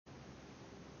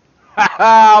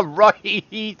Ha!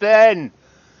 Right then.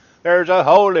 There's a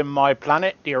hole in my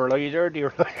planet, dear leader,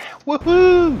 dear leader.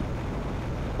 Woohoo!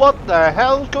 What the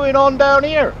hell's going on down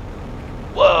here?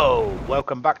 Whoa!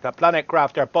 Welcome back to Planet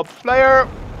Crafter, BobSlayer.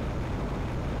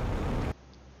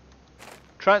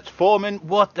 Transforming.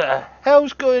 What the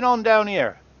hell's going on down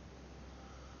here?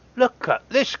 Look at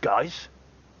this, guys.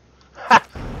 Ha!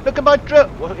 Look at my drill.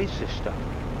 What is this stuff?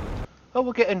 Oh,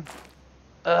 we're getting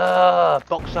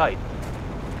bauxite.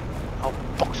 I'll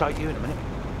bauxite you in a minute.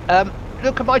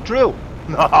 Look at my drill.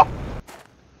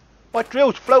 My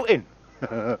drill's floating.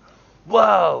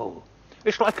 Whoa!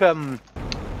 It's like an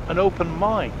open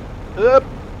mine. Yep.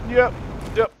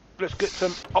 Let's get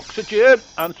some oxygen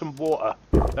and some water.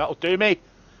 That'll do me.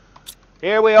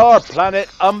 Here we are, Planet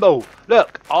Umbo.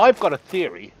 Look, I've got a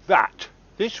theory that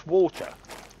this water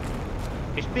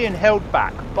is being held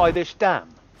back by this dam.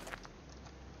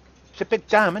 It's a big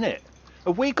dam, isn't it?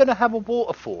 Are we going to have a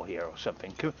waterfall here or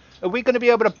something? Are we going to be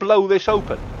able to blow this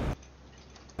open?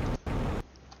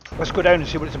 Let's go down and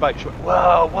see what it's about.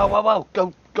 Whoa.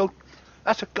 Go.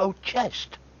 That's a gold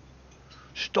chest.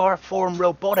 Starform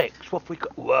robotics. What have we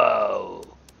got? Whoa.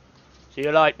 See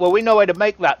you like, well, we know how to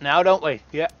make that now, don't we?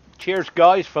 Yeah. Cheers,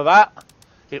 guys, for that.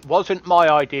 It wasn't my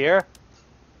idea.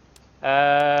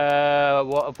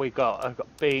 What have we got? I've got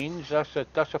beans. That's a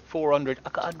 400. I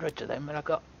got hundreds of them, and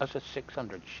that's a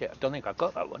 600. Shit, I don't think I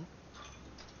got that one.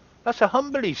 That's a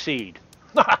humbly seed.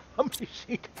 Humbly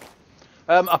seed.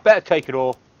 I better take it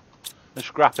all and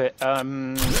scrap it.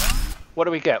 What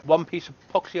do we get? One piece of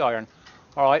epoxy iron.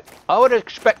 All right. I would have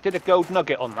expected a gold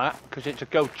nugget on that because it's a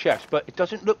gold chest, but it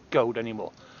doesn't look gold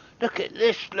anymore. Look at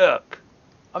this. Look.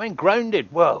 I mean,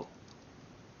 grounded. Whoa.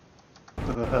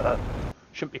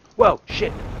 Shouldn't be. Whoa,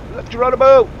 shit. Left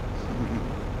Geronimo.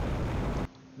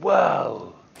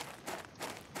 Whoa.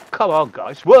 Come on,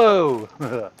 guys. Whoa.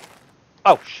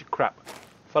 Oh, shit, crap.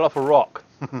 Fell off a rock.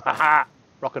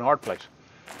 Rock and hard place.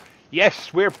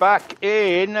 Yes, we're back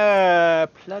in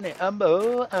Planet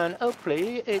Umbo, and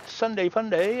hopefully it's Sunday Fun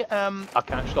Day. I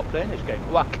can't stop playing this game.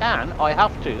 Well, I can. I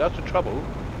have to. That's the trouble.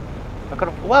 I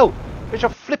gotta. Whoa. There's a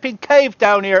flipping cave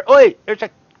down here. Oi, there's a...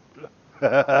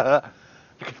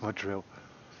 Look at my drill.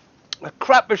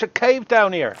 Crap, there's a cave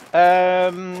down here.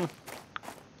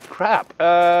 Crap.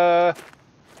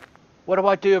 What do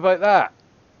I do about that?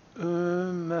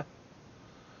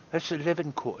 There's the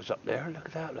living quarters up there. Look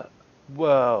at that, look.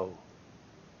 Whoa.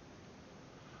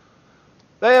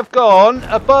 They have gone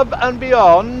above and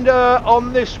beyond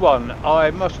on this one. Have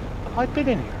I been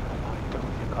in here? I don't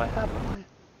think I have I?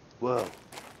 Whoa.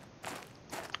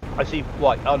 I see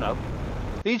white. Oh no,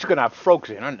 these are going to have frogs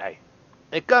in, aren't they?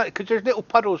 Because there's little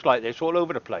puddles like this all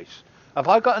over the place. Have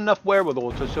I got enough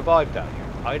wherewithal to survive down here?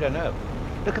 I don't know.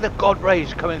 Look at the god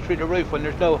rays coming through the roof when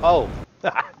there's no hole.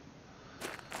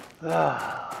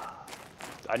 I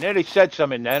nearly said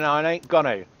something then. I ain't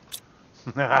gonna.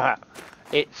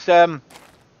 It's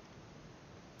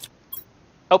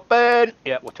open.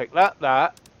 Yeah, we'll take that,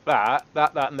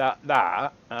 and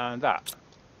that,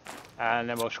 and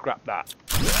then we'll scrap that.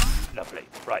 Lovely.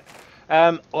 Right.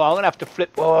 Well, I'm gonna have to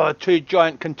flip. Oh, 2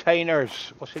 giant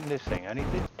containers. What's in this thing?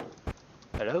 Anything?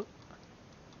 Hello?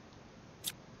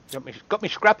 Got me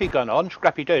Scrappy gun on.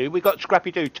 Scrappy Doo. We got Scrappy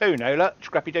Doo 2 now. Look,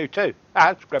 Scrappy Doo 2.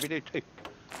 Ah, Scrappy Doo 2.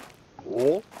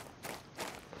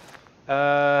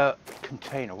 Oh.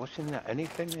 Container. What's in there?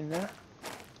 Anything in there?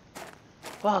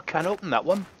 Oh, I can't open that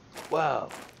one. Wow.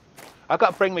 I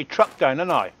got to bring me truck down,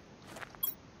 haven't I?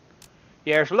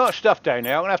 Yeah, there's a lot of stuff down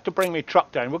there. I'm gonna have to bring me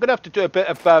truck down. We're gonna have to do a bit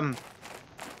of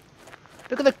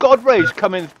Look at the god rays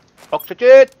coming.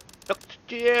 Oxygen.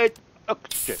 The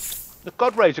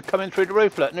god rays are coming through the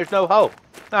rooflet, and there's no hole.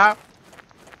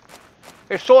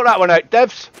 Here, sort that one out,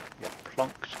 devs. Yeah,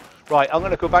 plonks. Right, I'm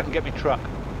gonna go back and get my truck.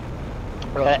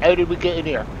 Right, how did we get in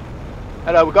here?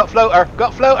 Hello, we got floater.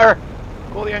 Got floater.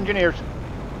 Call the engineers.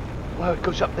 Wow, it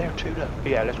goes up there too. Look.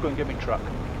 Yeah, let's go and get my truck.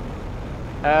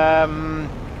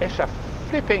 It's a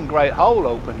flipping great hole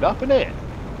opened up, isn't it?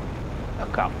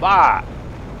 Look at that.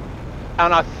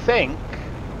 And I think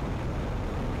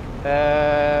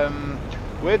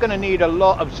we're going to need a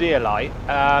lot of zeolite,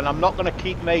 and I'm not going to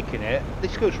keep making it.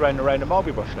 This goes round and round the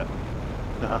mulberry bush, look.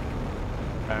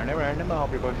 Round and round the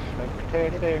mulberry bush, like a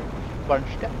teddy bear. 1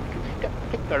 step, 2 step,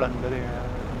 tickle under there.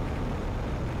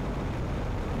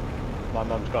 My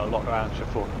mum's got a lot to answer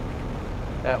for.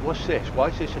 What's this? Why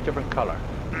is this a different colour?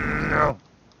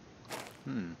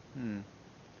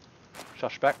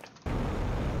 Suspect.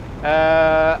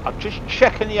 I'm just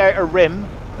checking the outer rim.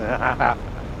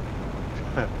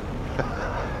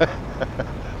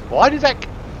 Why does that...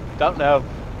 Don't know.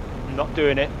 I'm not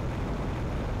doing it.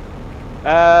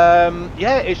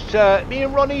 Yeah, it's me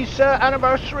and Ronnie's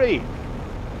anniversary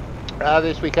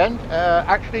this weekend.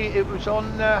 Actually, it was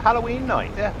on Halloween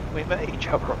night. Yeah, we met each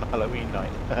other on Halloween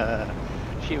night.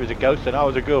 She was a ghost and I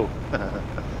was a ghoul.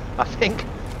 I think.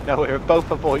 No, we were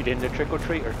both avoiding the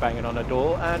trick-or-treaters banging on the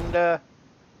door, and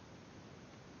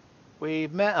we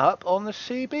met up on the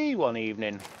CB one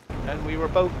evening, and we were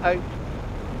both out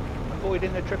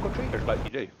avoiding the trick-or-treaters like you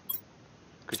do,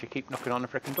 because you keep knocking on the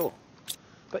frickin' door.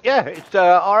 But yeah, it's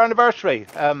our anniversary.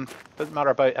 Doesn't matter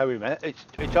about how we met.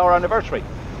 It's our anniversary.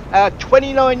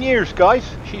 29 years, guys.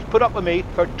 She's put up with me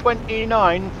for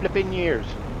 29 flipping years.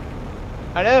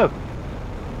 I know.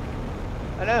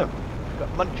 I know.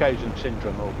 Got Munchausen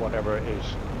syndrome or whatever it is.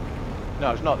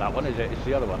 No, it's not that one, is it? It's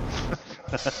the other one.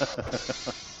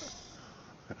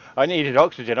 I needed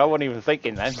oxygen. I wasn't even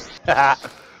thinking then.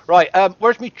 Right.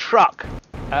 Where's me truck?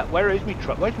 Where is me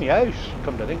truck? Where's me house?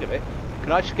 Come to think of it.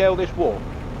 Can I scale this wall?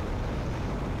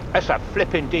 That's a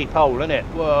flipping deep hole, isn't it?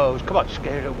 Whoa, come on,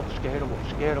 scare the wall, scare the wall,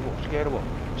 scare the wall, scare the wall.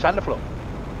 Sand the floor.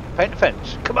 Paint the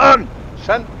fence. Come on!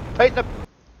 Sand, paint the...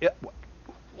 Yeah,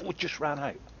 we just ran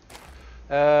out.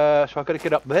 So I've got to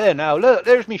get up there now. Look,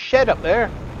 there's me shed up there.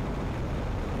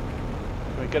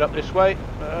 Can we get up this way?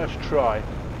 Let's try.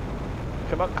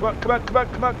 Come on, come on, come on, come on,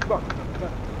 come on, come on, come on, come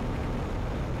on.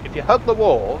 If you hug the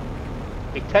wall,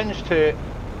 it tends to...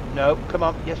 No, come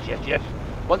on. Yes, yes, yes.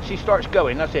 Once he starts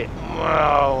going, that's it.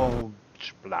 Oh,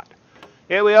 splat.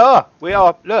 Here we are. We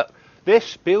are. Look,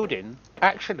 this building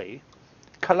actually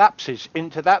collapses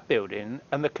into that building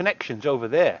and the connection's over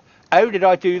there. How did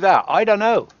I do that? I don't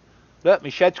know. Look, my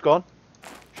shed's gone.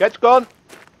 Shed's gone.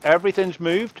 Everything's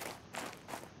moved.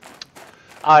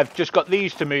 I've just got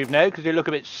these to move now because they look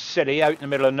a bit silly out in the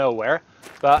middle of nowhere.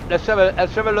 But let's have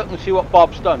a look and see what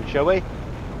Bob's done, shall we?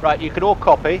 Right, you can all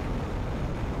copy.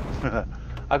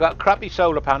 I got crappy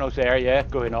solar panels there, yeah,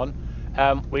 going on.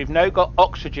 We've now got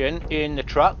oxygen in the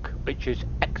truck, which is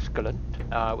excellent,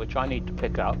 which I need to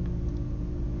pick up.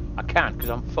 I can't because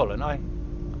I'm full, and I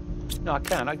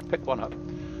can pick one up.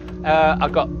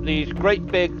 I've got these great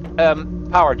big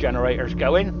power generators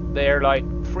going. They're like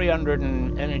 300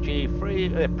 and energy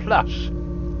plus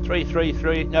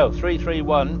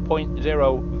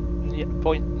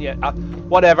 331.0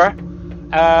 whatever.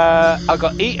 I've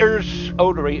got eaters,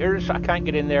 odor eaters. I can't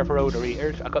get in there for odor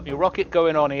eaters. I've got my rocket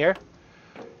going on here.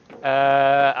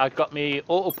 I've got my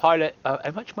autopilot.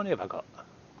 How much money have I got?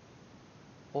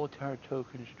 All Terra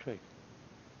tokens trade.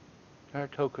 Terra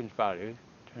tokens value.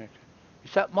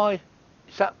 Is that my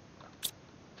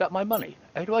money?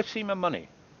 How do I see my money?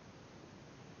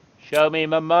 Show me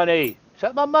my money. Is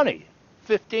that my money?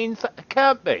 15. It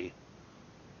can't be.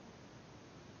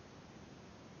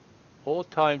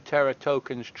 All-time Terra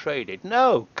tokens traded.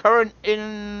 No, current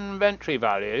inventory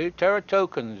value, Terra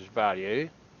tokens value.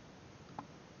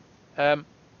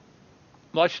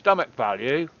 My stomach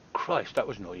value. Christ, that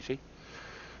was noisy.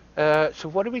 So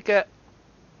what do we get?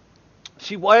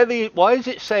 See, why is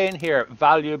it saying here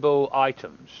valuable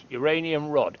items? Uranium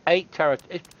rod, 8 Terra.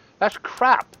 That's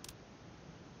crap.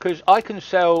 Because I can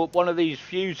sell one of these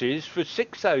fuses for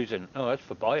 6,000. Oh, that's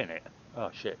for buying it. Oh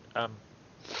shit.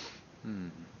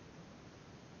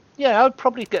 Yeah, I'd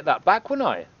probably get that back, wouldn't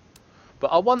I? But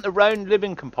I want the round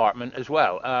living compartment as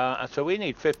well. So we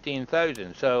need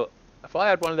 15,000. So if I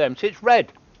had one of them, see, it's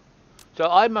red. So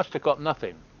I must have got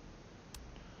nothing.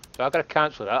 So I've got to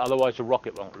cancel that, otherwise the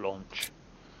rocket won't launch.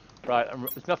 Right,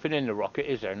 there's nothing in the rocket,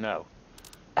 is there? No.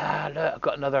 Ah, look, I've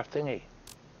got another thingy.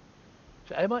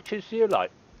 So how much is the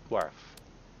light worth?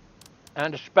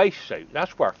 And a spacesuit,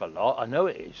 that's worth a lot. I know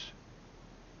it is.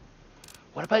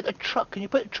 What about the truck? Can you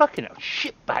put the truck in there?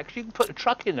 Shit bags, you can put the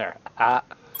truck in there. How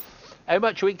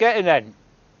much are we getting then?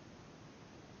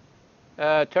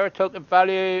 Terra token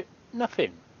value,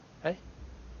 nothing. Eh?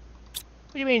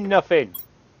 What do you mean nothing?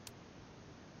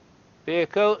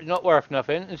 Vehicle, not worth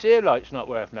nothing. And zeolite's not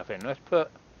worth nothing. Let's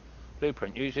put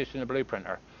blueprint. Use this in the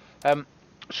blueprinter.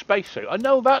 Spacesuit. I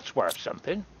know that's worth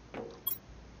something.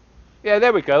 Yeah,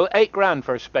 there we go. 8 grand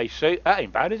for a spacesuit. That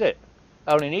ain't bad, is it?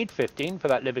 I only need 15 for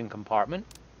that living compartment.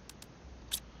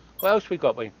 What else we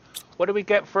got? What do we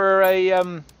get for a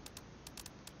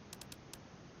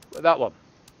that one?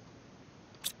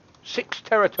 6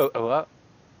 teratote. Oh,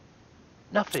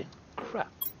 nothing.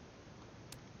 Crap.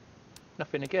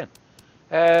 Nothing again.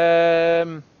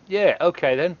 Yeah.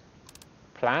 Okay then.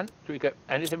 Plant. Do we get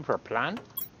anything for a plant?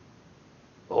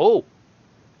 Oh,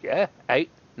 yeah.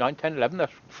 8, 9, 10, 11.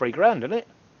 That's 3 grand, isn't it?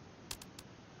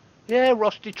 Yeah,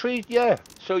 rusty trees, yeah.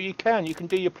 So you can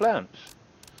do your plants.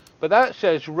 But that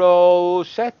says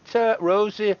Rosetta,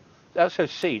 that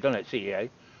says seed, doesn't it, CEA?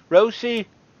 Rosy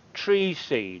tree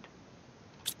seed.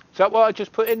 Is that what I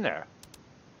just put in there?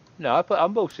 No, I put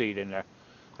humble seed in there.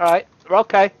 Alright,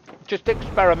 okay. Just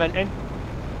experimenting.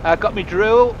 Got me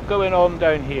drill going on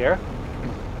down here.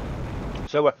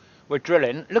 So we're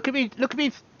drilling. Look at me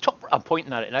top, I'm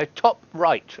pointing at it now, top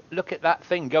right. Look at that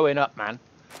thing going up, man.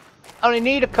 I only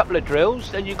need a couple of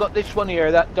drills, then you got this one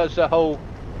here that does the whole...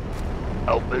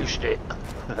 Oh, boost it.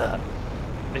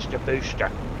 Mr.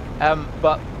 Booster.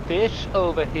 But this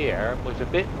over here was a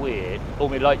bit weird. All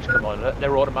my lights come on,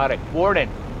 they're automatic. Warning.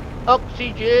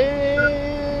 Oxygen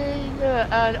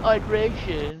and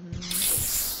hydration.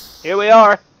 Here we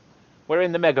are. We're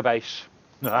in the mega base.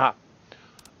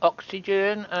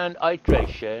 Oxygen and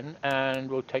hydration, and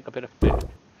we'll take a bit of food.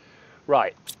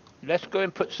 Right, let's go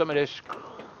and put some of this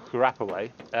crap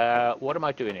away. What am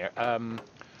I doing here?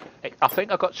 I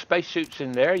think I've got spacesuits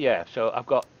in there, yeah. So I've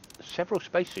got several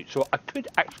spacesuits. So I could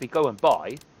actually go and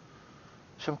buy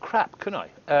some crap, couldn't I?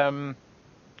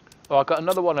 Oh, I got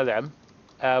another one of them.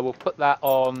 We'll put that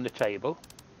on the table.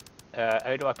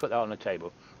 How do I put that on the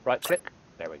table? Right click.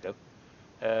 There we go.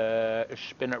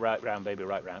 Spin it right round, baby,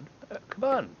 right round. Come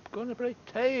on, go on the bloody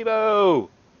table.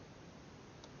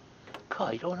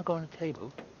 God, you don't want to go on the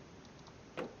table.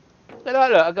 Look at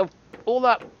that, look. I go all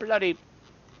that bloody...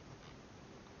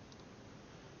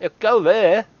 Yeah, go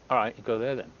there. Alright, you go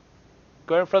there then.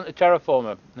 Go in front of the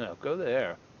terraformer. No, go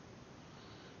there.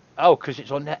 Oh, because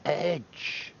it's on the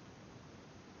edge.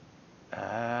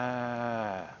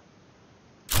 Ah.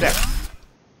 There.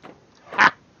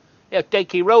 Ha! Yeah,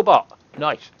 Dakey robot.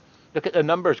 Nice. Look at the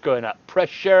numbers going up.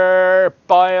 Pressure,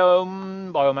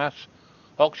 biomass,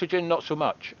 oxygen, not so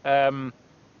much. That's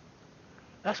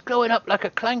going up like a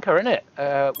clanker, isn't it?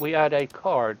 We had a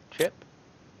card chip.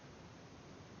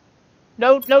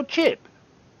 No chip.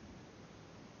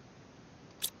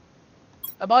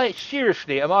 Am I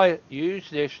use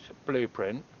this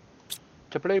blueprint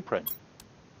to blueprint?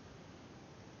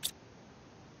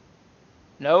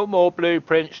 No more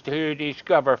blueprints to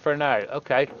discover for now.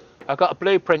 Okay, I've got a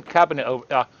blueprint cabinet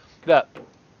over. Look,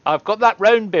 I've got that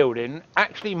round building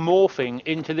actually morphing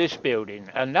into this building,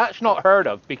 and that's not heard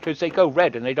of because they go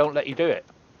red and they don't let you do it.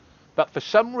 But for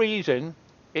some reason,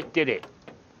 it did it.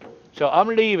 So I'm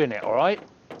leaving it, all right?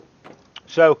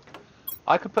 So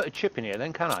I could put a chip in here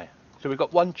then, can I? So we've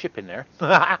got one chip in there.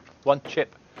 One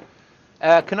chip.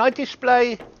 Can I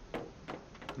display...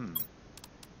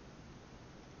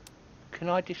 Can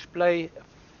I display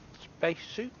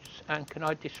spacesuits? And can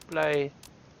I display...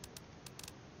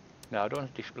 No, I don't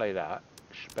want to display that.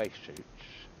 Spacesuits.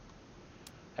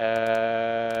 No.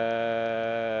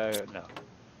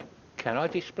 Can I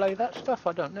display that stuff?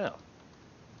 I don't know.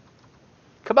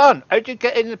 Come on! How'd you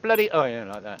get in the bloody... Oh, yeah,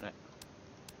 like that, no.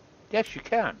 Yes, you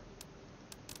can.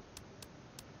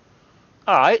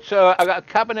 Alright, so I got a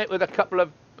cabinet with a couple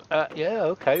of... yeah,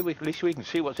 okay, at least we can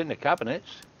see what's in the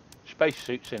cabinets.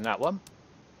 Spacesuits in that one.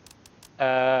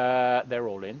 They're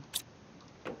all in.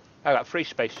 I got 3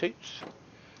 spacesuits.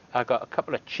 I got a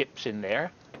couple of chips in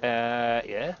there.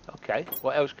 Yeah, okay.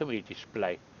 What else can we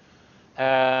display?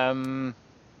 That's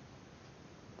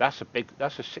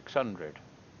a 600.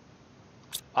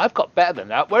 I've got better than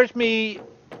that. Where's me?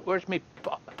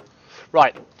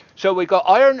 Right. So we got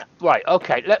iron. Right.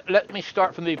 Okay. Let me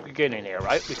start from the beginning here.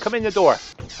 Right. We come in the door.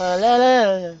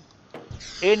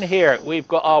 In here, we've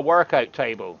got our workout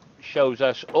table. Shows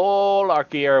us all our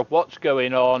gear, what's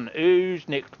going on, who's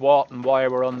nicked what, and why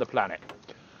we're on the planet.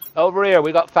 Over here,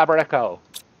 we got Fabrico.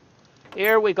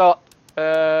 Here we got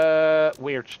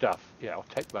weird stuff. Yeah, I'll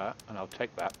take that, and I'll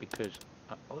take that because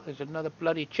oh, there's another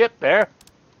bloody chip there.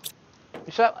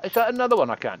 Is that another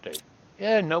one I can't do?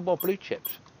 Yeah, no more blue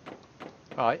chips.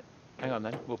 All right, hang on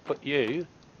then. We'll put you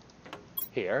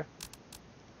here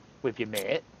with your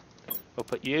mate. We'll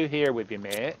put you here with your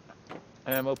mate.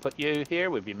 And we'll put you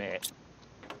here with your mate.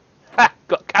 Ha!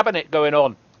 Got cabinet going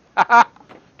on. Ha ha!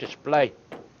 Display.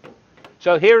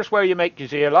 So here's where you make your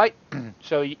zeolite.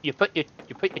 So you put your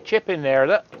chip in there.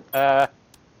 Look. No,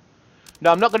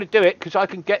 I'm not going to do it because I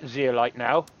can get zeolite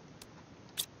now.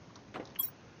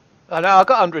 Oh no, I've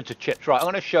got hundreds of chips. Right, I'm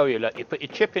going to show you. Look, you put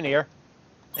your chip in here.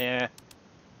 Yeah.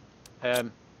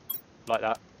 Like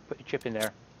that. Put your chip in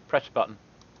there. Press the button.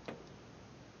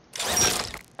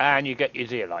 And you get your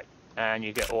zeolite. And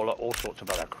you get all sorts of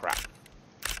other crap.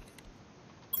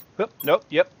 Nope, nope,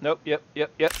 yep, nope, yep,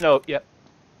 nope, yep.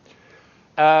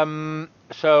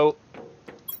 So,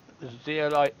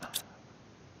 zeolite.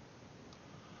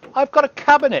 I've got a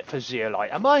cabinet for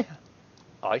zeolite, am I?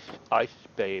 Ice,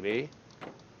 baby.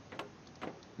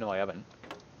 No, I haven't.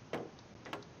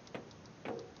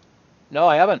 No,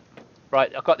 I haven't.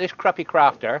 Right, I've got this crappy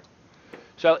crafter.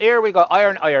 So here we got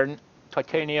iron,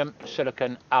 titanium,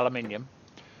 silicon, aluminium.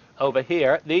 over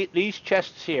here, these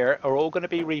chests here are all going to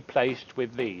be replaced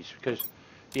with these because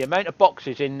the amount of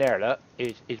boxes in there, look,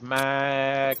 is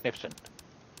magnificent.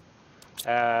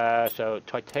 So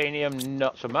titanium,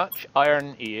 not so much.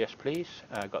 Iron, yes, please.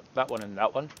 Got that one and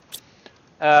that one.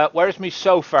 Where's my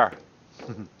sofa?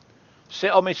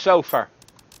 Sit on my sofa.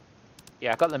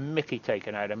 Yeah, I got the Mickey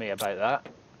taken out of me about that.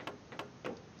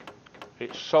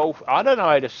 It's so. I don't know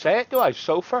how to say it. Do I?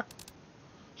 Sofa.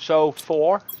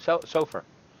 Sofa.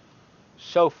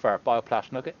 Sofa.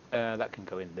 Bioplast nugget. That can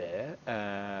go in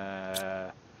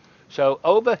there. So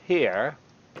over here,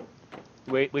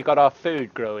 we got our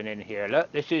food growing in here.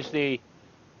 Look, this is the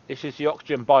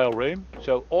oxygen bio room.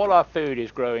 So all our food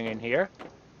is growing in here.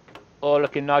 All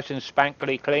looking nice and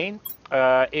spankly clean.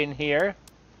 In here,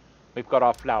 we've got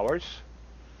our flowers.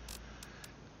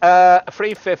 A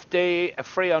 350, a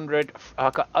 300.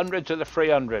 I've got hundreds of the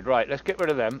 300. Right, let's get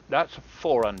rid of them. That's a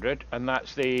 400, and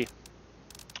that's the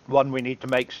one we need to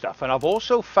make stuff. And I've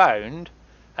also found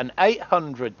an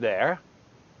 800 there,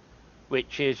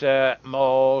 which is a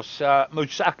Malsia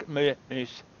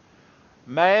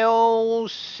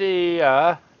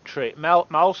tree.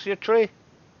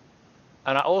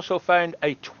 And I also found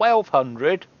a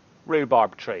 1200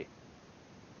 rhubarb tree.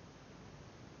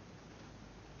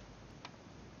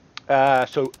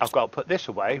 So I've got to put this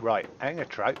away. Right, hang a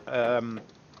trout.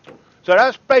 So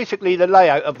that's basically the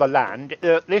layout of the land.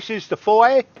 This is the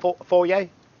foyer.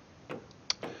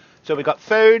 So we've got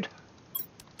food,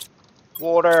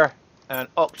 water, and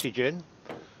oxygen.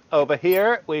 Over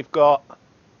here we've got...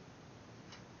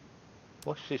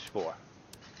 What's this for?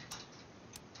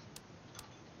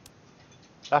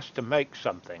 That's to make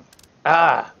something.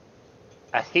 Ah!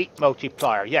 A heat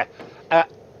multiplier, yeah.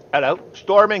 Hello,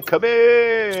 storming, come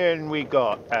in! We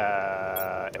got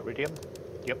iridium.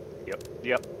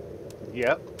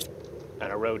 Yep.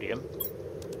 And a rhodium.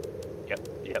 Yep.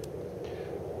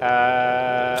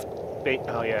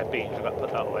 Oh yeah, beans, I've got to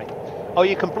put that away. Oh,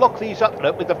 you can block these up,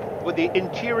 look, with the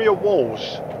interior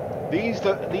walls. These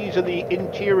are the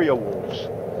interior walls.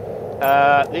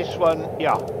 This one,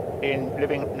 yeah,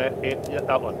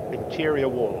 that one, interior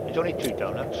wall. It's only 2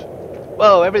 donuts.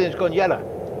 Whoa, everything's gone yellow.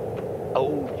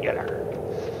 Oh, yellow.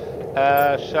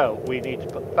 So we need to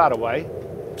put that away.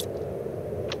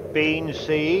 Bean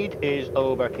seed is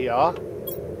over here.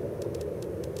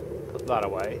 Put that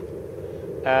away.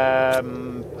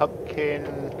 Pumpkin.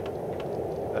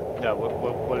 No,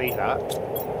 we'll eat that.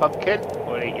 Pumpkin,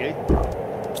 we'll eat you.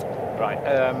 Right.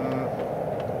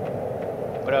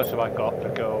 What else have I got to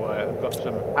go? I've got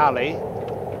some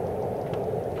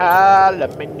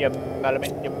aluminium,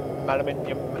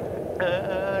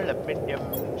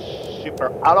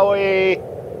 super alloy.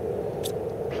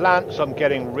 Plants I'm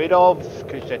getting rid of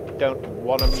because I don't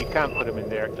want them. You can't put them in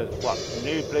there. It does what?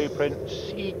 New blueprint,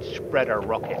 seed spreader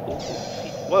rocket. Ooh,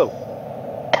 whoa.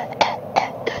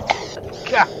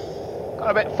 Got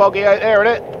a bit foggy out there,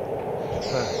 isn't it?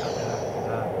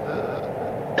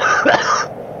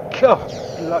 God,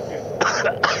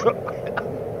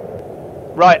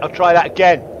 right, I'll try that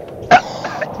again.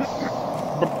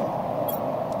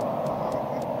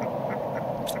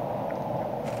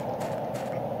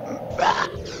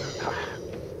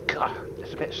 God,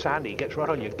 it's a bit sandy. It gets right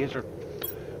on your gizzard.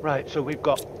 Right, so we've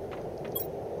got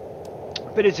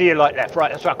a bit of zeolite left.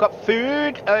 Right, so I've got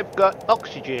food, I've got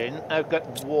oxygen, I've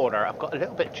got water. I've got a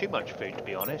little bit too much food, to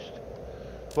be honest.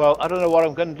 Well, I don't know what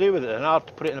I'm going to do with it, and I'll have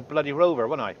to put it in a bloody rover,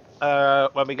 won't I?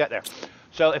 When we get there.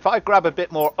 So if I grab a bit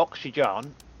more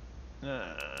oxygen, no,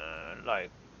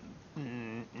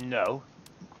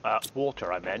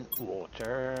 water I meant,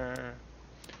 water,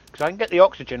 because I can get the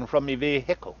oxygen from my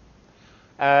vehicle.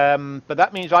 But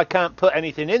that means I can't put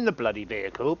anything in the bloody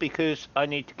vehicle because I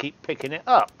need to keep picking it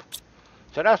up.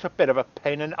 So that's a bit of a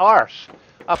pain in the arse.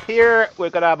 Up here, we're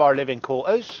going to have our living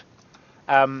quarters.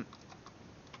 Look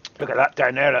at that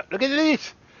down there, look at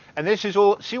this. And this is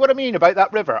all, see what I mean about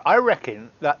that river? I reckon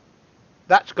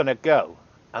that's going to go,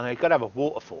 and they're going to have a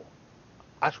waterfall.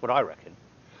 That's what I reckon.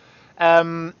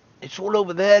 It's all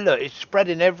over there, look, it's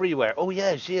spreading everywhere. Oh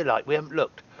yeah, zeolite, we haven't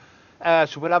looked.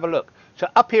 So we'll have a look. So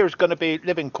up here is going to be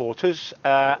living quarters,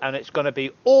 and it's going to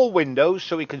be all windows,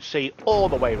 so we can see all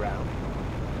the way round.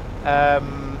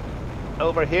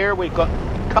 Over here we've got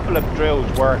a couple of drills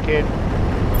working.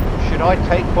 Should I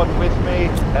take one with me?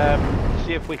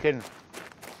 See if we can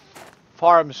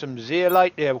farm some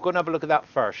zeolite. Yeah, we're going to have a look at that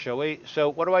first, shall we? So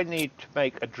what do I need to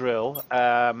make a drill?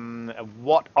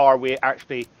 What are we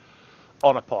actually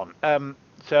on upon?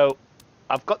 So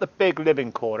I've got the big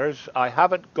living quarters. I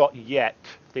haven't got yet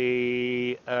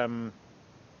the... I'll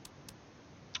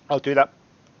do that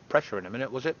pressure in a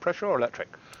minute. Was it pressure or electric?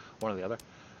 One or the other.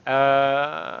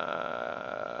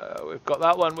 We've got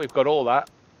that one. We've got all that.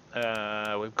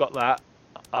 We've got that.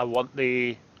 I want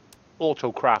the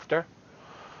auto crafter.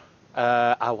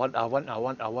 I want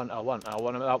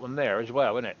that one there as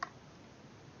well, isn't it?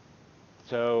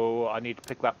 So I need to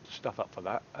pick that stuff up for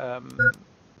that.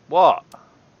 What?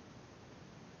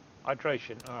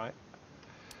 Hydration. All right.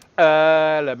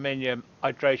 Aluminium.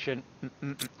 Hydration.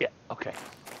 Yeah. Okay.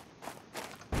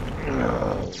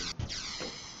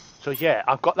 So yeah,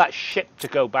 I've got that ship to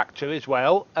go back to as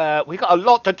well. We got a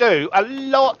lot to do. A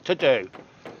lot to do.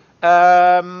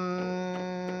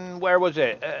 Where was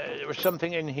it? There was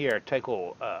something in here. Take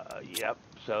all. Yep.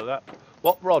 So that.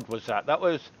 What rod was that? That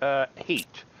was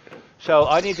heat. So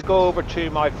I need to go over to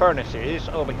my furnaces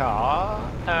over here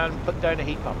and put down a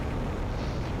heat pump.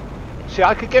 See,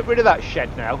 I could get rid of that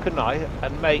shed now, couldn't I?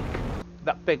 And make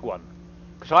that big one.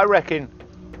 Because I reckon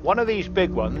one of these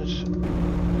big ones.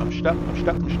 I'm stuck.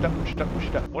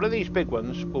 One of these big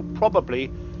ones will probably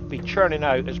be churning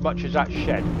out as much as that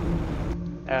shed.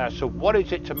 So what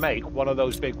is it to make one of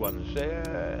those big ones?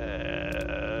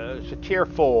 It's a tier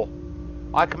 4.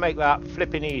 I can make that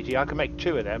flipping easy. I can make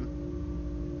 2 of them.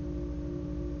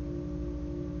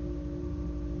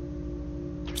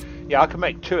 Yeah, I can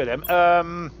make 2 of them.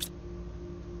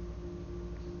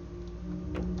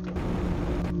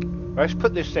 Let's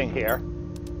put this thing here.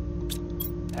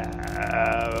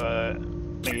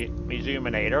 Me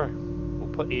zoominator. We'll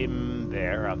put him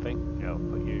there, I think. No,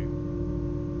 put you.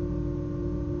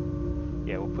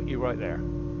 Yeah, we'll put you right there.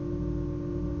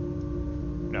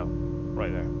 No,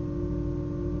 right there.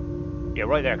 Yeah,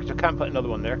 right there, because I can't put another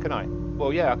one there, can I?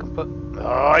 Well, yeah, I can put...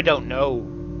 Oh, I don't know.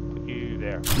 Put you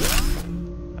there.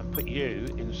 And put you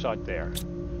inside there.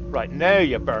 Right, now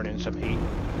you're burning some heat.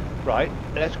 Right,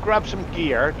 let's grab some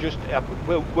gear. Just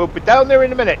we'll be down there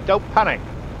in a minute. Don't panic.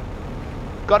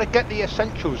 Got to get the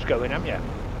essentials going, haven't you?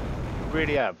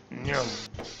 Really have.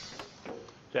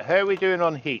 So how are we doing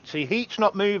on heat? See, heat's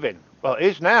not moving. Well, it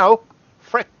is now.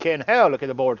 Frickin' hell! Look at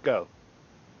the board go.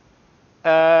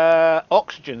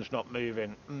 Oxygen's not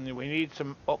moving. We need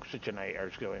some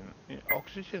oxygenators going.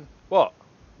 Oxygen? What?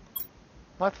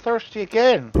 I'm thirsty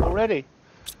again already.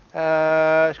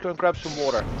 Let's go and grab some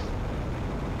water.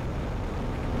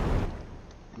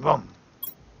 Boom.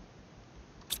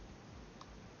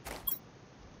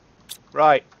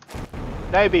 Right.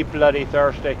 Now be bloody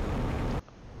thirsty.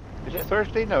 Is it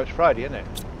Thursday? No, it's Friday, isn't it?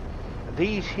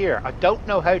 These here, I don't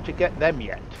know how to get them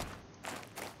yet.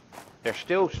 They're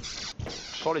still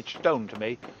solid stone to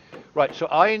me. Right, so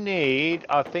I need,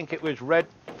 I think it was red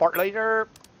fertilizer.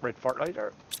 A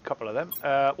couple of them.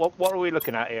 What are we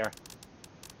looking at here?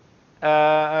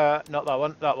 Not that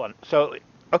one, that one. So,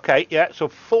 okay, yeah, so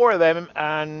 4 of them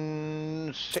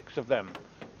and 6 of them.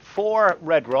 4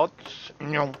 red rods.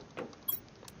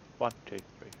 1, 2, 3,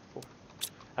 4.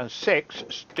 And 6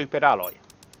 stupid alloy.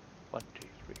 1, 2,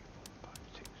 3, 4, 5,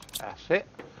 6. That's it.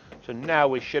 So now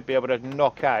we should be able to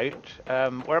knock out.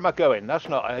 Where am I going? That's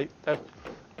not out.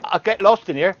 I get lost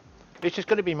in here. This is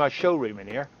going to be my showroom in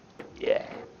here. Yeah.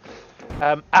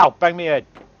 Ow! Bang me head.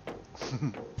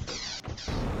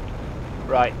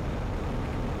 Right.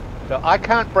 So I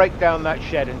can't break down that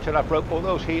shed until I broke all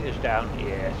those heaters down.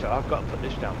 Yeah. So I've got to put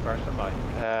this down first, haven't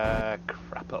I?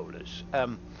 Crapolas.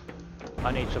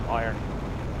 I need some iron.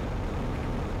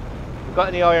 We got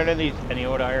any iron in these? Any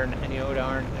old iron? Any old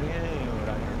iron? Any old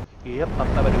iron? Yep.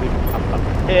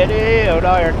 Any old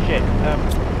iron shit.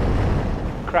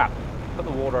 Crap. Put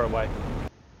the water away.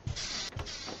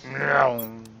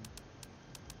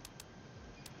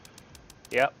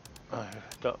 Yep.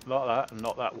 Not that and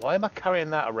not that. Why am I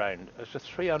carrying that around? It's a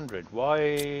 300. Why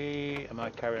am I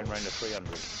carrying around a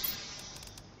 300?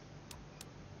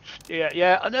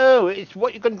 Yeah, I know. It's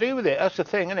what you're going to do with it. That's the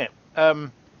thing, isn't it?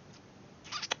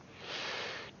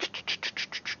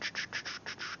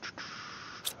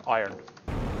 Iron.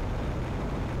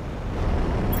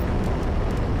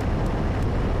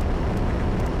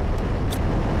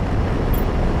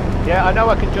 Yeah, I know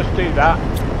I can just do that.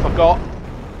 Forgot.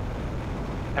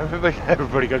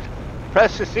 Everybody goes,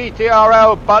 press the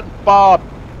CTRL button, Bob.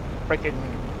 Freaking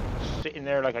sitting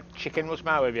there like a chicken. What's the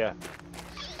matter with you?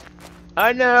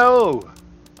 I know.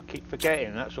 I keep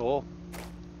forgetting, that's all.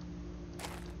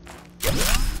 Yep.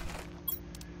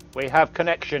 We have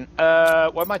connection.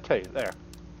 What am I telling you? There.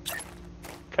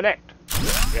 Connect.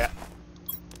 Yeah.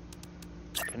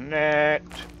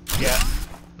 Connect. Yeah.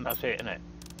 And that's it, isn't it?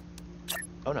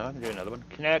 Oh no, I can do another one.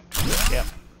 Connect. Yeah.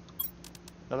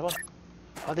 Another one.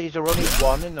 Oh, these are only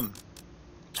 1 in them.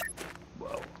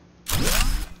 Whoa.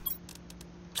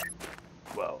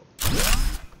 Whoa.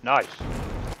 Nice.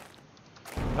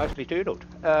 Nicely doodled.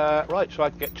 Right, so I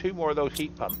can get 2 more of those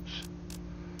heat pumps.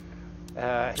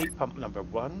 Heat pump number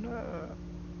 1.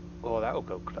 Oh, that'll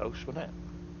go close, won't it?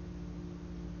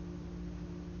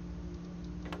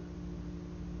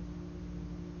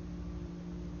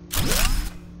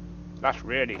 That's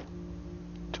really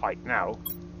tight now.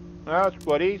 That's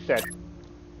what he said.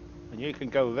 And you can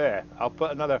go there. I'll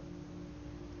put another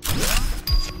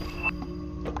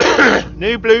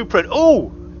new blueprint.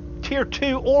 Oh, tier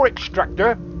 2 ore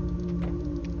extractor.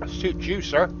 Suit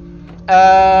juicer.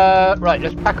 Right,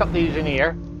 let's pack up these in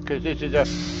here because this is a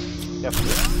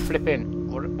flipping.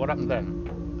 What happened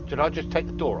then? Did I just take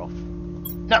the door off?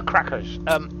 Nutcrackers.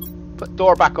 Put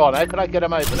door back on. How can I get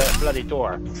them out of that bloody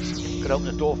door? Could open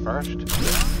the door first.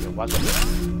 It wasn't.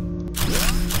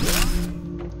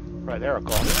 Right, there are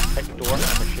gone. Take the door and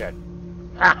the shed.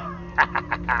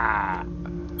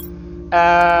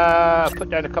 Put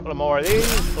down a couple of more of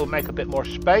these. We'll make a bit more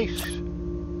space.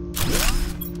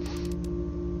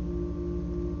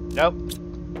 Nope.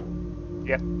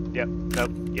 Yep.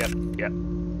 Nope. Yep.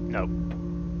 Nope.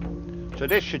 So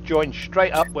this should join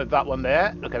straight up with that one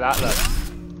there. Look at that, look.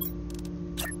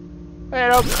 Hey,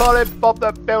 don't call it Bob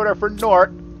the Builder for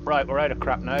Nort. Right, we're out of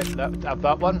crap now. Have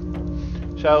that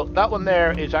one. So that one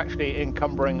there is actually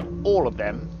encumbering all of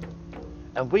them.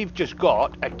 And we've just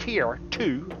got a tier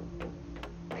 2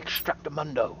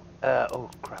 Extractamundo. Oh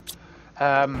crap.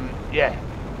 Yeah.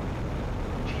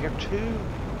 Tier 2.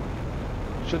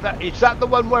 So is that the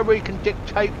one where we can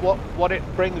dictate what it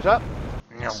brings up?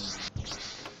 No.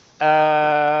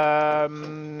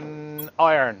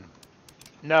 Iron.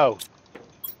 No.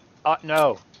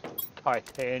 No.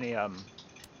 Titanium.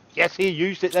 Yes, he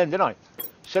used it then, didn't I?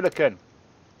 Silicon.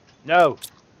 No.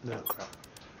 No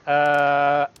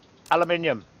crap.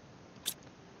 Aluminium.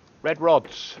 Red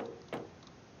rods.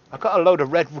 I got a load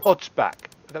of red rods back.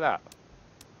 Look at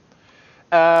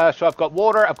that. So I've got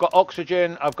water, I've got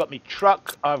oxygen, I've got my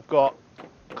truck, I've got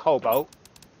cobalt,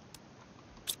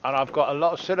 and I've got a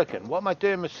lot of silicon. What am I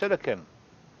doing with silicon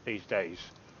these days?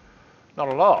 Not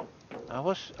a lot.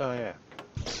 Oh yeah.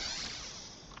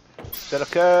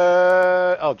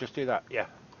 Silicon. I'll just do that. Yeah.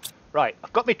 Right.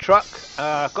 I've got my truck.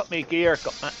 I've got my gear.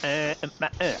 Got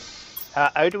my.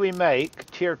 How do we make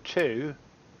tier 2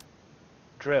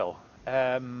 drill?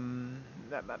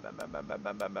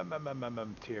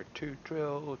 Tier 2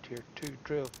 drill. Tier 2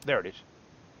 drill. There it is.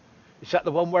 Is that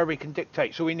the one where we can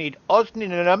dictate? So we need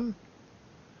osmium,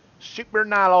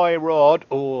 superalloy rod.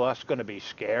 Oh, that's going to be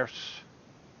scarce.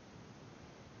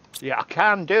 Yeah, I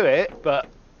can do it, but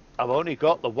I've only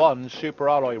got the one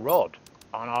superalloy rod,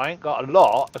 and I ain't got a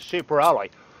lot of superalloy.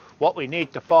 What we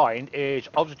need to find is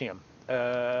osmium,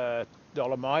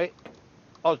 dolomite,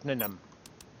 osmium.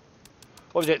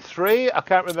 What was it, 3? I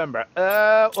can't remember.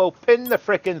 Well, pin the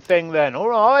frickin' thing then. All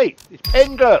right, it's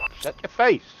pinned up. Set your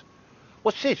face.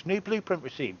 What's this? New blueprint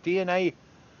received. DNA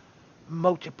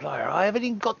multiplier. I haven't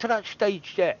even got to that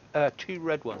stage yet. 2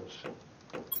 red ones.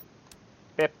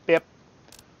 Yep.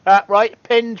 Right,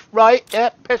 pinned, right,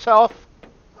 yep, piss off.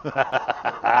 Eat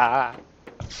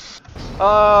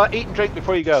and drink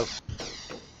before you go.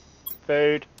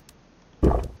 Food.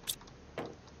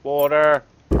 Water.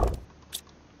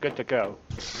 Good to go.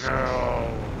 No.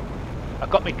 I've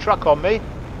got my truck on me.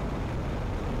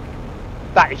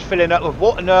 That is filling up with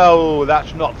water. No,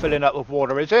 that's not filling up with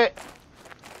water, is it?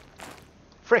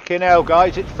 Frickin' hell,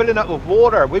 guys, it's filling up with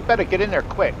water. We better get in there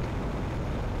quick.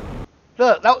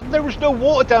 Look, there was no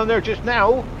water down there just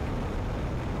now.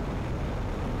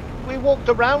 We walked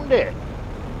around it.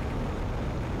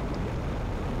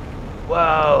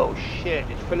 Whoa, shit,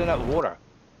 it's filling up with water.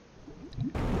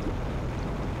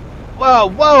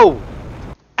 Whoa!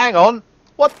 Hang on.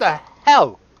 What the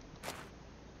hell?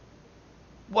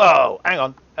 Whoa, hang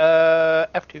on.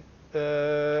 F2.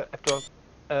 F12.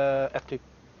 F2.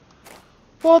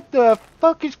 What the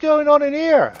fuck is going on in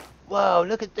here? Whoa,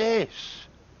 look at this.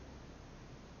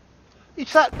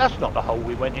 That's not the hole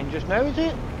we went in just now, is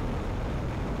it?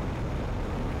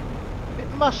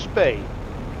 It must be.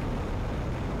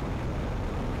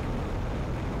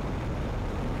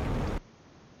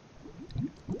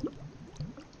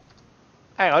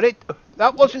 Hang on,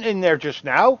 that wasn't in there just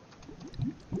now.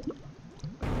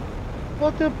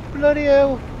 What the bloody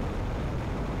hell?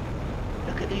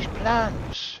 Look at these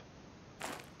plants.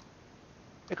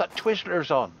 They got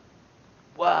Twizzlers on.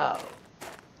 Wow.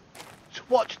 So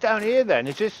what's down here then?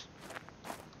 Is this...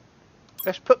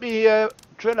 Let's put me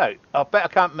drill out. I bet I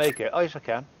can't make it. Oh, yes I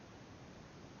can.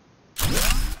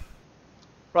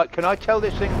 Right, can I tell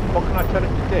this thing... What can I tell it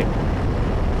to dig?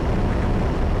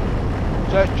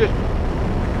 So it's just...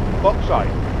 bauxite.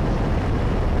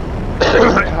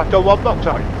 I don't want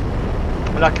bauxite.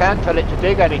 And I can't tell it to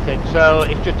dig anything, so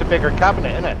it's just a bigger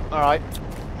cabinet, isn't it? Alright,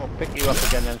 we'll pick you up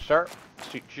again then, sir.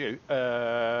 Suits you.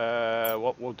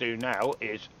 What we'll do now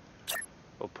is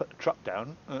we'll put the truck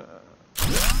down.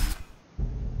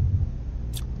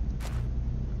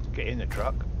 Get in the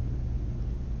truck.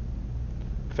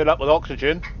 Fill up with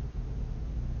oxygen.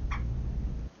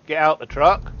 Get out the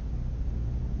truck.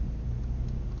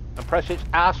 And press its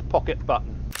ass pocket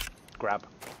button. Grab.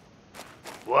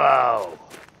 Whoa!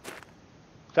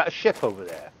 Is that a ship over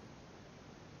there?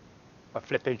 A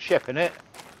flipping ship, innit?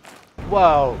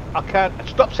 Whoa! I can't.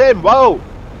 Stop saying whoa!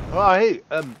 Right.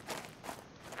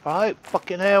 Right.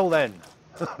 Fucking hell then.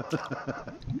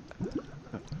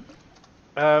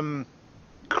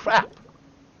 Crap.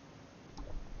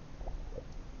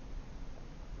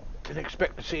 Didn't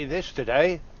expect to see this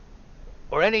today.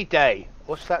 Or any day.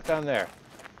 What's that down there?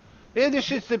 Yeah,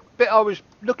 this is the bit I was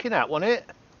looking at, wasn't it?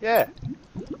 Yeah.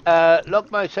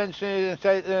 Lock my senses and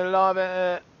say the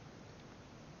lava.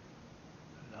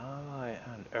 Lava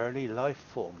and early life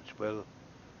forms will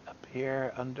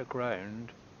appear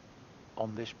underground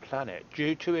on this planet.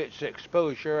 Due to its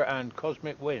exposure and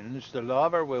cosmic winds, the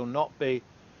lava will not be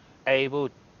able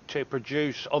to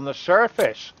produce on the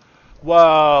surface.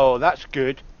 Whoa, that's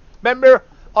good. Remember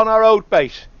on our old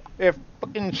base, if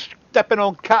fucking stepping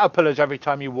on caterpillars every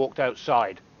time you walked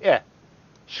outside. Yeah.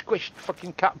 Squished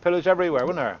fucking caterpillars everywhere,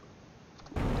 wasn't there?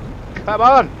 Come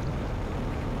on!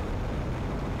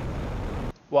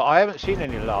 Well, I haven't seen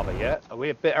any lava yet. Are we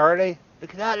a bit early?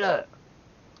 Look at that, look!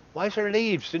 Why is there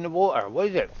leaves in the water? What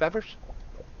is it, feathers?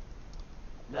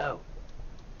 No.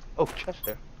 Oh,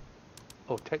 Chester.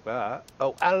 Oh, take that.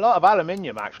 Oh, and a lot of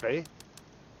aluminium, actually.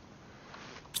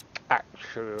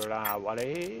 Actually, that one.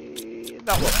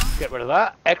 Get rid of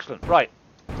that. Excellent. Right.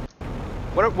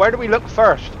 Where do we look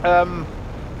first?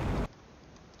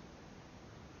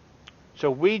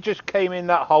 So we just came in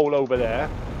that hole over there.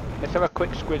 Let's have a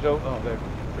quick squizzle. Oh, they're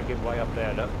freaking way up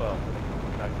there. Look. Oh,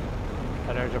 okay.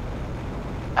 And there's a...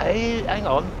 Hey, hang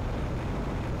on.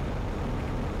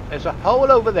 There's a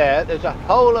hole over there. There's a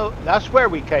hole... That's where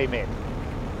we came in.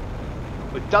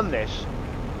 We've done this.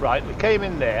 Right, we came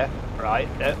in there. Right,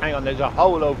 hang on, there's a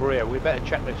hole over here. We better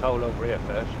check this hole over here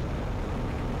first.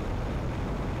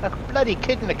 A bloody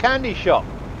kid in a candy shop.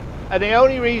 And the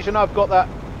only reason I've got that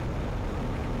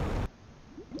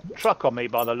truck on me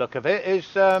by the look of it is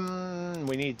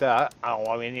we need that.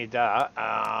 Oh, we need that.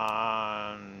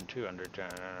 200.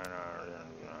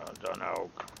 I don't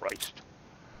know, Christ.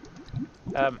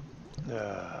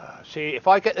 See, if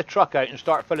I get the truck out and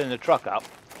start filling the truck up,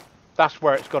 that's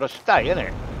where it's got to stay, isn't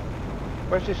it?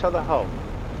 Where's this other hole?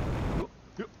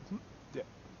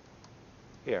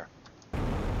 Here.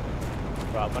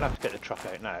 Right, I'm gonna have to get the truck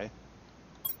out now.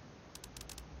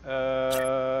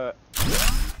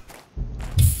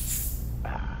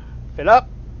 Fill up.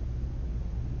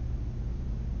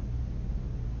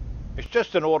 It's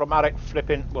just an automatic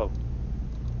flipping, well,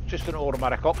 it's just an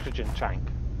automatic oxygen tank.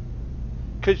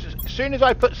 Because as soon as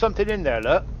I put something in there,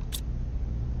 look,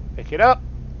 pick it up,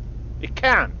 you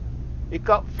can. You've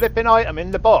got flipping item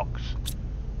in the box.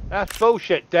 That's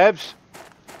bullshit, devs.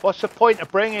 What's the point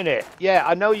of bringing it? Yeah,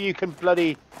 I know you can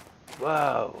bloody...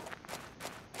 Whoa.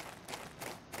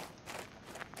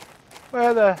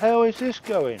 Where the hell is this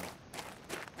going?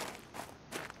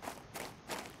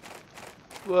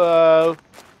 Whoa.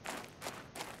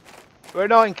 We're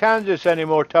not in Kansas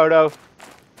anymore, Toto.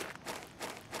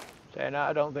 Saying that,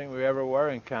 I don't think we ever were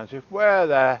in Kansas. Where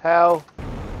the hell?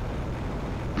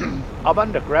 I'm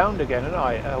underground again,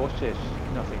 aren't I? What's this?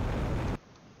 Nothing.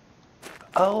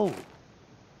 Oh.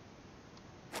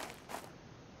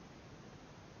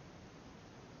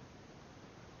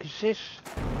 Is this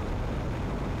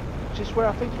where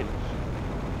I think it is?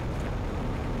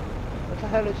 What the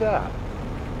hell is that?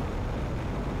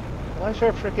 Why is there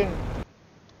a freaking...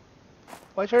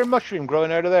 Why is there a mushroom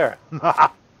growing out of there?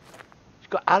 It's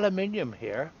got aluminium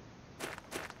here.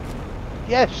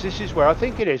 Yes, this is where I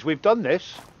think it is. We've done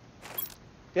this.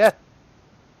 Yeah.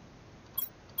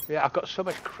 Yeah, I've got so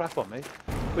much crap on me.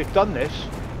 We've done this.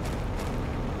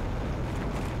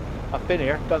 I've been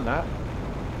here, done that.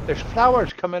 There's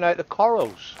flowers coming out of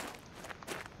corals.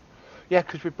 Yeah,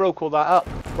 because we broke all that up.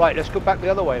 Right, let's go back the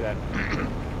other way then.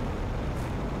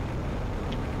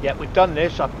 Yeah, we've done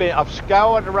this. I've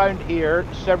scoured around here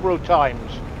several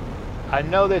times. I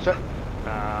know there's a...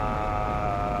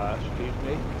 excuse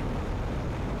me.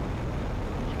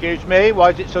 Excuse me, why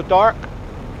is it so dark?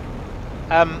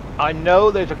 I know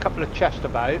there's a couple of chests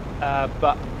about,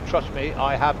 but trust me,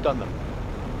 I have done them.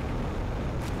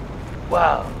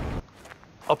 Wow.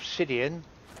 Obsidian.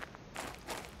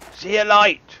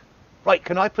 Zeolite. Right,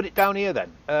 can I put it down here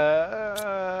then?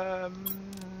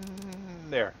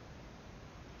 There.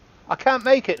 I can't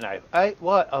make it now. Hey,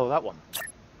 what? Oh, that one.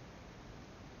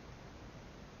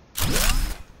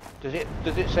 Does it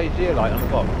say zeolite on the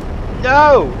bottom?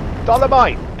 No!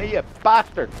 Dolomite! Hey, you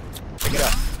bastard! Pick it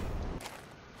up.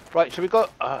 Right, so we've got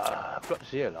I've got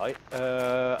zeolite.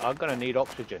 I'm gonna need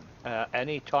oxygen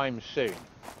anytime soon.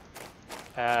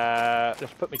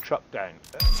 Let's put my truck down.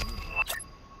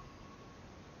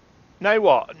 Now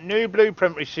what? New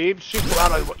blueprint received. Super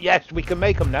alloy. Yes, we can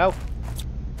make them now.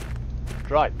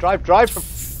 Drive from.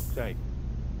 Okay.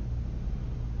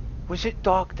 Was it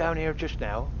dark down here just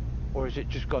now, or is it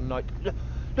just gone night?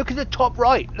 Look at the top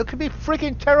right. Look at me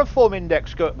friggin' terraform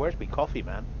index. Go. Where's my coffee,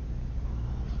 man?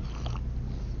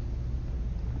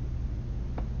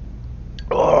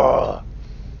 Oh,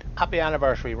 happy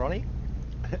anniversary, Ronnie.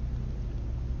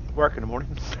 Work in the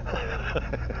morning.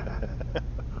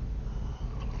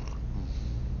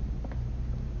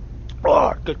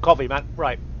 Oh, good coffee, man.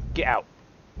 Right, get out.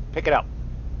 Pick it up.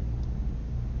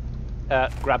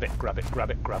 Grab it, grab it,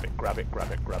 grab it, grab it, grab it,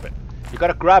 grab it, grab it. You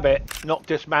gotta grab it, not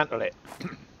dismantle it.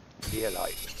 Yeah,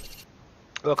 like.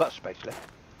 Oh, I've got space left.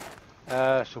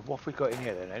 So what have we got in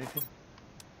here then? Anything?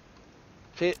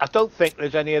 See, I don't think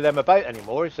there's any of them about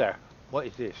anymore, is there? What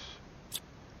is this?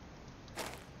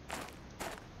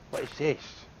 What is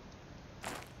this?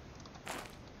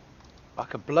 I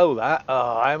can blow that.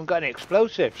 Oh, I haven't got any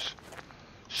explosives.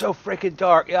 So freaking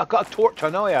dark. Yeah, I've got a torch, I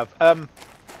know I have. But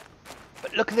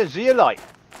look at the zeolite.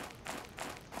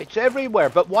 It's everywhere,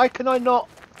 but why can I not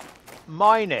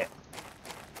mine it?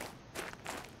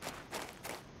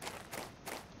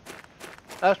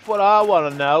 That's what I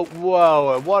want to know.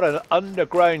 Whoa, what an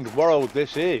underground world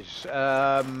this is.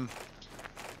 Yeah,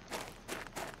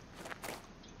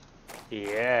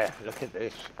 look at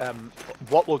this.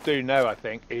 What we'll do now, I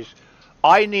think, is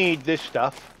I need this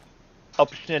stuff,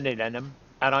 obsidian in them,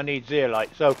 and I need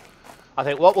zeolite. So I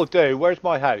think what we'll do, where's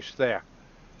my house? There.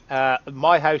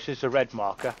 My house is the red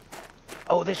marker.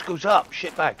 Oh, this goes up,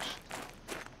 shitbags.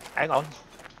 Hang on.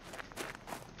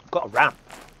 Got a ramp.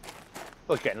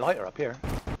 Oh, it's getting lighter up here.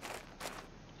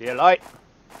 Zeolite.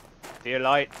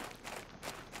 Zeolite.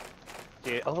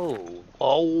 Oh.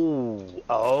 Oh.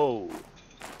 Oh.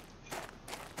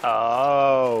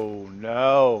 Oh,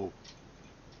 no.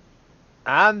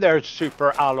 And there's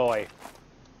super alloy.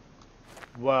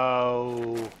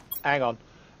 Whoa. Hang on.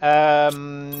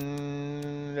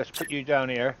 Let's put you down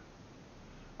here.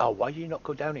 Oh, why do you not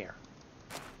go down here?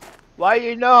 Why do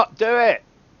you not do it?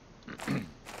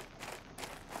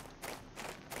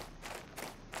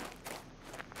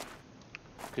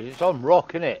 Because it's on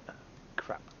rock, isn't it?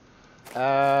 Crap.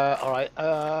 Alright.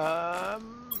 I've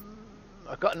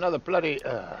got another bloody...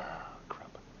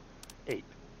 crap. Eat.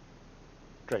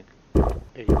 Drink.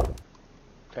 Eat.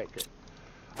 Take it.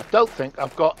 I don't think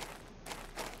I've got...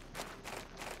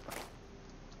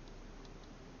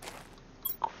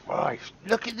 Christ,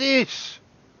 look at this!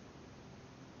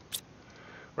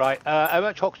 Right, how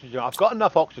much oxygen? I've got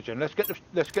enough oxygen. Let's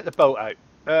get the boat out.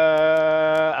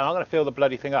 And I'm gonna fill the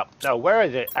bloody thing up. No, where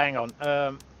is it? Hang on.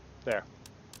 There.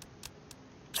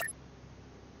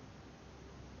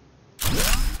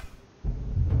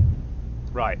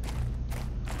 Right.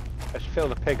 Let's fill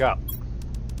the pig up.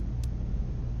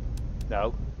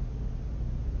 No.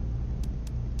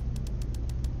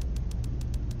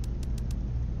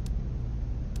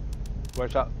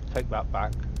 Where's that? Take that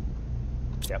back.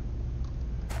 Yep.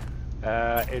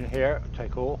 In here,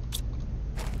 take all.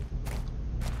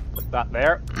 Put that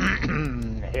there.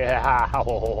 Yeah,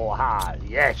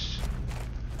 yes.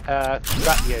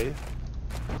 Scrap you.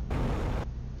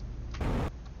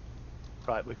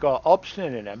 Right, we've got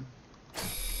obsidian in them.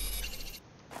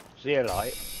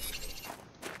 Zeolite.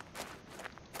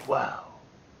 Wow.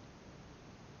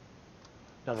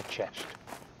 Another chest.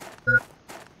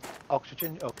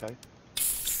 Oxygen, okay.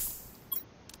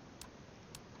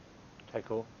 Take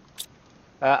all.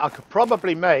 I could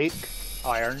probably make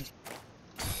iron,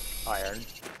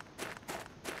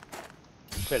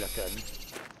 silicon,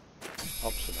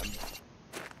 obsidian,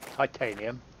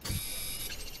 titanium,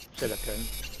 silicon,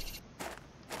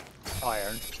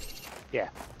 iron. Yeah.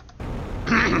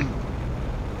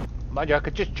 Mind you, I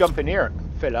could just jump in here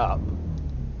and fill up.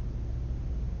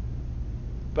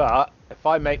 But if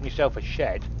I make myself a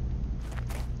shed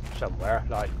somewhere,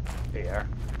 like here,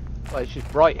 well, it's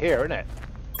just bright here, isn't it?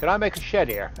 Can I make a shed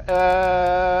here?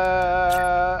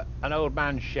 An old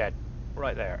man's shed,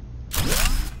 right there.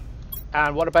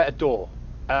 And what about a door?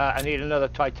 I need another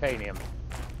titanium.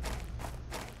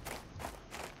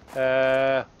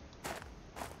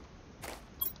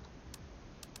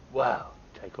 Wow,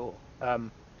 take all.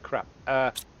 crap.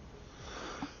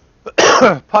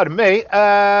 Pardon me.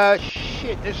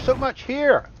 Shit, there's so much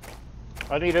here.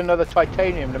 I need another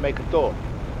titanium to make a door.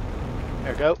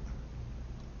 There we go.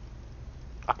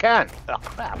 I can. Oh,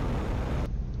 crap.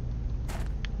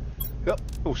 Yep,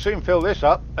 we'll soon fill this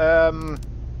up. I've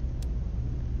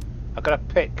got a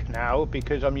pick now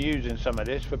because I'm using some of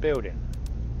this for building.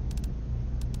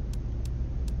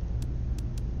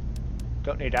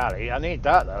 Don't need alley. I need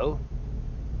that though.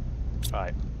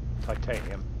 Right,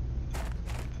 titanium.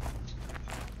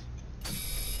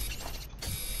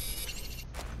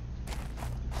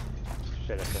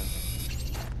 Silicon.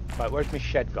 Right, where's my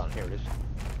shed gone? Here it is.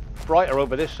 Brighter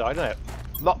over this side, isn't it?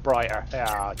 A lot brighter.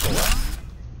 Yeah,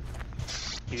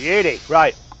 beauty.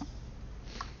 Right.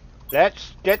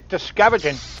 Let's get to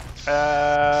scavenging.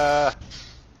 Yep,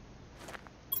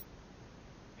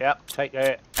 take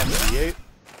the MCU.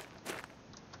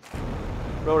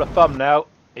 Roll a thumb now.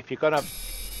 If you're gonna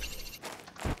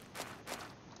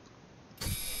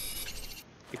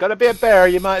be a bear,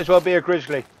 you might as well be a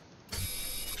grizzly.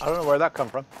 I don't know where that come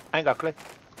from. I ain't got a clue.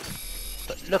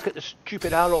 But look at the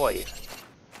stupid alloy.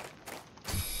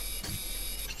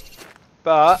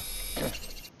 But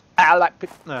I like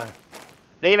no.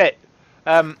 Leave it.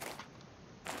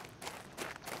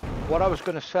 What I was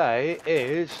going to say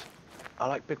is I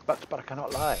like big butts, but I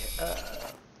cannot lie.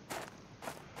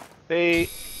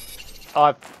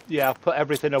 I've put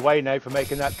everything away now for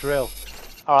making that drill.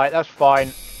 Alright, that's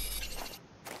fine.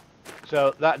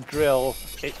 So that drill,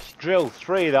 it's drill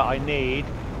 3 that I need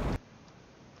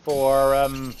for,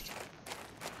 I've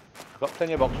got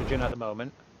plenty of oxygen at the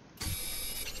moment.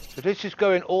 So this is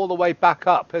going all the way back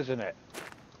up, isn't it?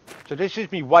 So this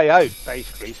is me way out,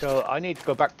 basically, so I need to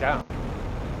go back down.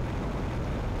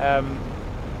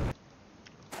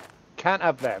 Can't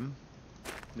have them.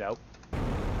 No.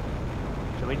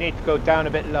 So we need to go down a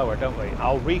bit lower, don't we?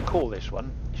 I'll recall this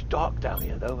one. It's dark down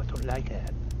here, though. I don't like it.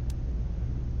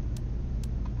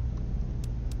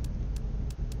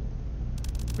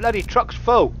 Bloody truck's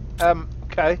full.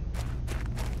 Okay.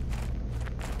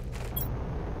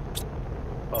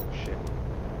 Oh, shit.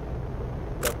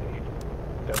 Don't need.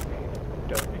 Don't need.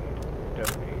 Don't need.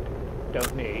 Don't need.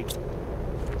 Don't need.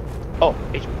 Oh,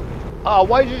 it's... Oh,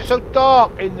 why is it so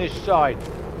dark in this side?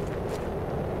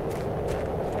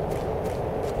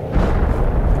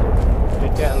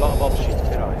 Did get a lot of oxygen,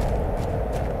 did I?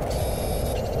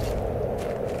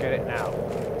 Get it now.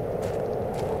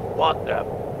 What the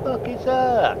fuck is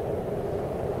that?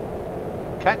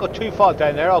 Can't go too far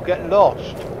down there, I'll get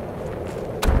lost.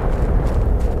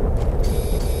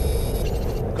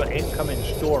 Got an incoming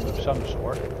storm of some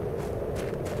sort.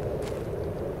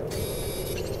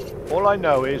 All I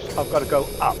know is I've got to go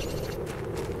up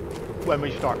when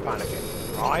we start panicking,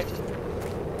 right?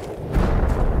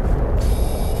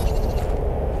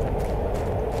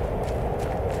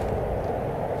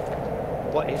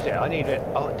 What is it? I need it.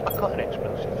 Oh, I got an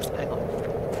explosive. Hang on.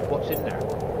 What's in there?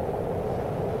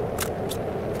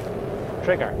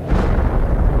 Trigger.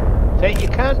 So you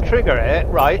can't trigger it,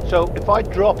 right? So if I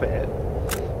drop it,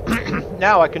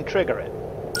 now I can trigger it.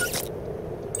 So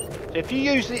if you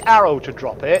use the arrow to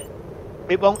drop it,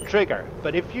 it won't trigger.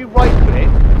 But if you right click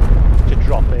to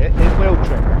drop it, it will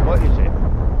trigger. What is it?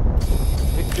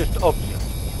 It's just option.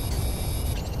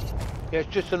 Yeah, it's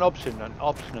just an option one.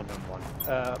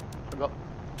 Forgot.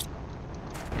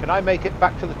 Can I make it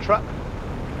back to the truck?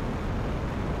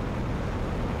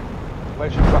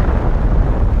 Where's the truck?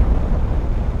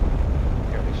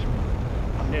 Here it is.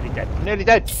 I'm nearly dead. I'm nearly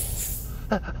dead.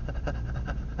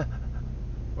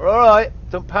 We're alright.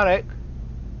 Don't panic.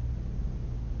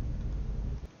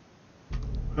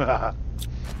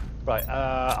 Right,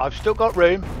 I've still got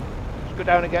room. Let's go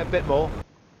down and get a bit more.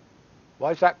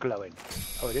 Why is that glowing?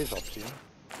 Oh, it is obsidian.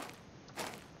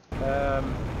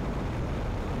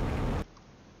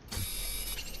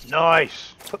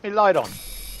 Nice! Put me light on.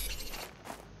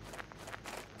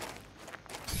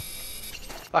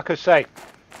 Like I say,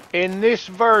 in this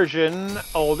version,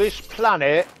 or this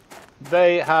planet,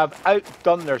 they have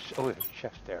outdone their... Oh, there's a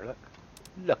chest there, look.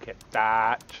 Look at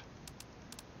that.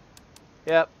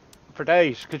 Yep, for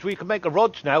days. Because we can make the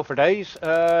rods now for days.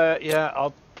 Yeah,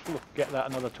 I'll get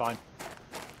that another time.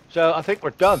 So, I think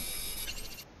we're done.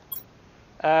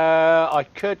 I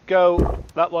could go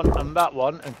that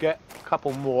one and get a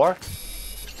couple more.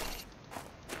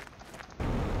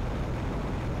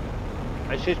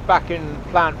 This is back in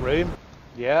plant room.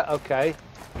 Yeah, okay.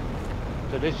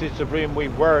 So this is the room we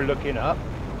were looking up.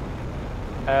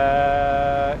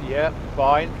 Yeah,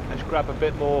 fine. Let's grab a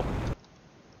bit more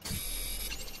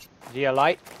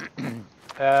zeolite.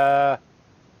 God.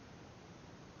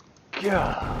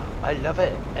 I love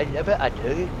it. I love it, I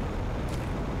do.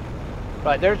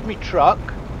 Right, there's me truck.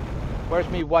 Where's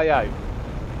me way out?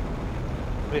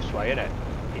 This way, innit?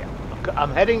 Yeah.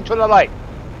 I'm heading to the light.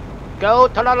 Go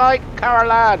to the light,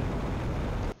 Caroline.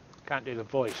 Can't do the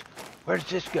voice. Where does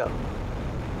this go?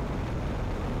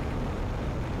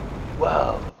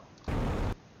 Whoa.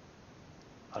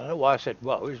 I don't know why I said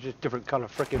whoa. It's just different colour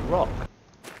freaking rock.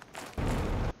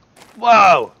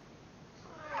 Whoa.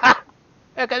 Ha!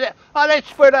 Look at it. Oh, that's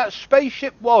where that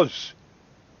spaceship was.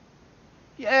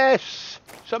 Yes.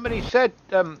 Somebody said,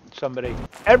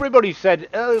 everybody said,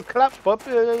 oh, collapse Bob,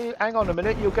 hang on a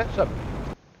minute, you'll get some.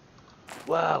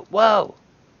 Whoa, whoa.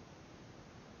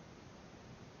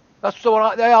 That's the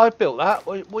one I built that.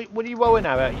 What are you rolling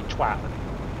now at, you twat?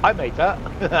 I made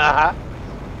that.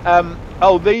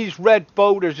 Oh, these red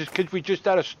boulders is because we just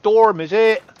had a storm, is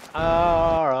it?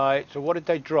 Alright, so what did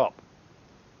they drop?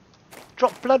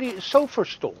 Drop bloody sulfur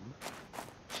storm?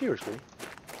 Seriously?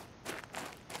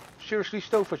 Seriously,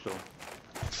 sulfur storm?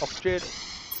 Oxygen.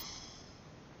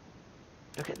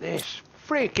 Look at this.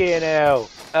 Freaking hell.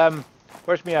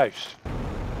 Where's my house?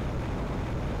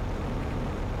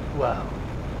 Wow.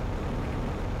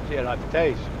 See you like for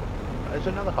days. There's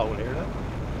another hole here, look.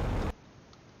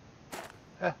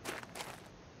 Yeah.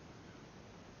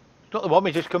 It's not the one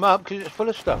we just come up because it's full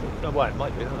of stuff. No, well, it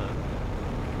might be.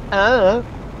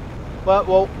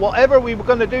 Well, whatever we were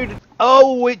going to do.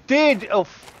 Oh, it did. Oh,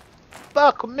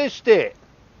 fuck, I missed it.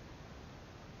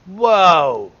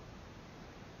 Whoa.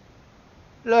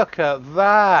 Look at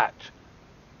that.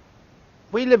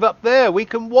 We live up there. We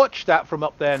can watch that from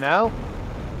up there now.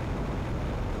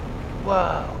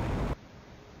 Whoa.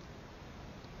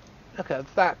 Look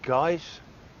at that, guys.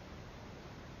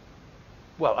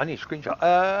 Well, I need a screenshot.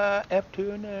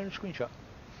 F2 and then a screenshot.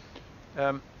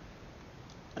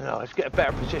 No, let's get a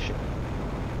better position.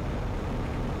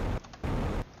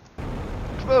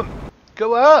 Come on.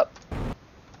 Go up.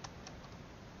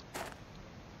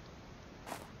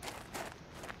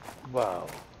 Wow.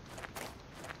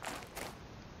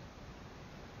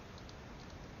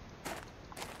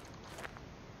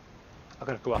 I'm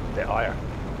gonna go up a bit higher.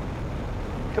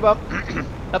 Come on.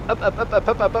 Up, up, up, up, up,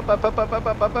 up, up, up, up, up, up, up,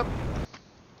 up, up, up.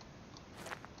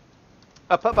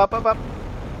 Up, up, up, up, up.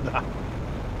 Nah.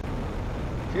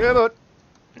 Come on.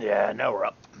 Yeah, now we're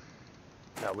up.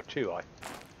 Now we're too high.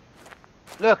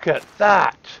 Look at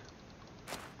that.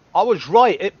 I was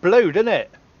right, it blew, didn't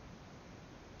it?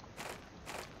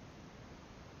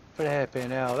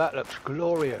 Flipping hell, that looks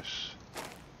glorious.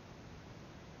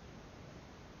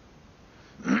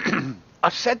 I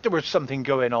said there was something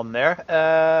going on there.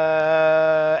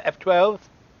 F12.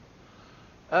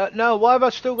 No, why have I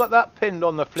still got that pinned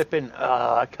on the flipping?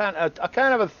 I can't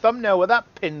have a thumbnail with that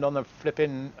pinned on the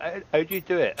flipping. How do you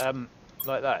do it?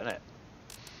 Like that, innit?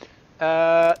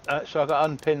 So I've got to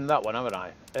unpin that one, haven't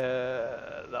I?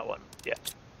 That one, yeah.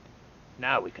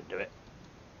 Now we can do it.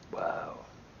 Wow.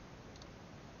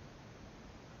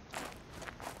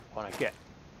 Want to get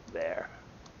there?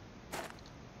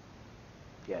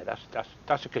 Yeah,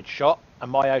 that's a good shot.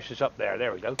 And my house is up there.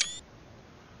 There we go.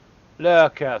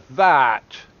 Look at that.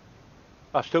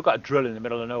 I've still got a drill in the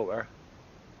middle of nowhere.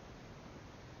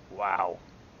 Wow.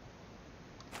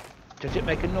 Does it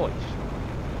make a noise?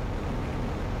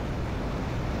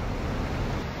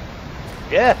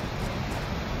 Yeah.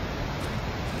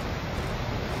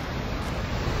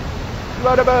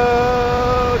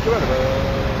 Runabout, runabout.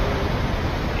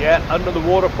 Yeah, under the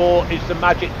waterfall is the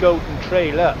magic golden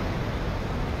tree, look.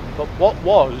 But what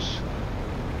was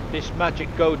this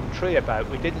magic golden tree about?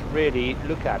 We didn't really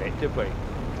look at it, did we?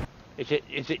 Is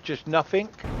it just nothing?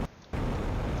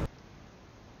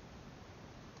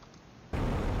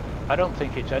 I don't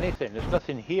think it's anything. There's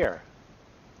nothing here.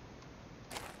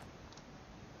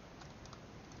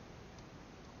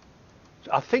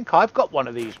 I think I've got one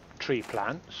of these tree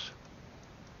plants.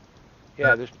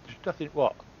 Yeah, there's nothing.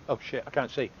 What? Oh shit, I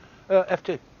can't see.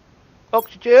 F2.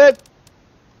 Oxygen!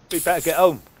 We better get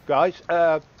home, guys.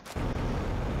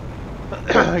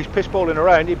 He's pissballing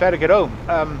around, he better get home.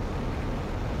 I'm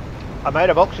out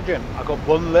of oxygen. I've got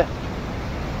one left.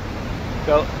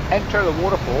 So, enter the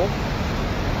waterfall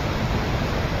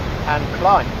and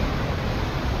climb.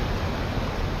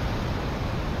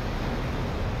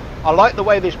 I like the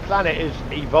way this planet is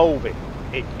evolving.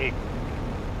 It's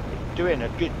doing a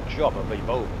good job of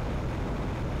evolving.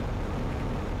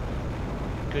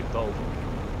 Good evolving.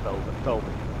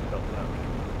 Evolving.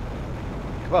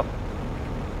 Come on.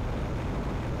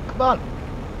 Come on.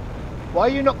 Why are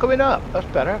you not going up? That's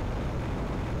better.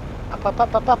 Up, up,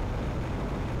 up, up, up.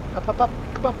 Up, up, up.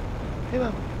 Come on. Come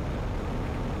on.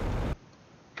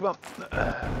 Come on.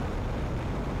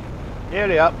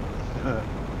 Nearly up.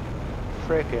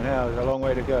 Freaking hell, there's a long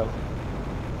way to go.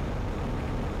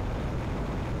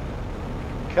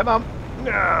 Come on.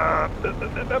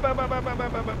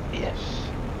 Yes.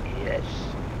 Yes.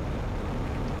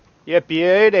 Yeah,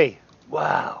 beauty.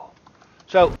 Wow.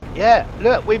 So, yeah,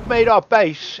 look, we've made our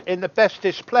base in the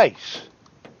bestest place.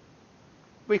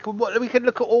 We can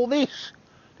look at all this.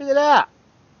 Look at that.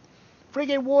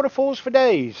 Friggin' waterfalls for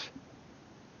days.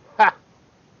 Ha!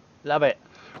 Love it.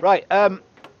 Right,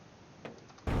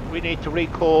 we need to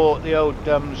recall the old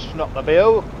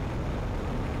Snotmobile.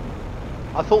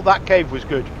 I thought that cave was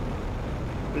good.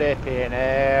 Flipping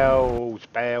hell,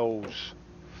 spells.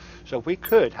 So we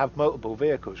could have multiple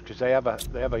vehicles because they have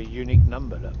a unique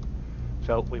number. Look.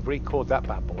 So we've recalled that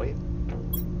bad boy.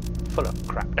 Full of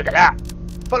crap. Look at that.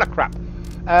 Full of crap.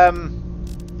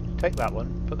 Take that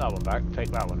one. Put that one back.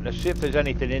 Take that one. Let's see if there's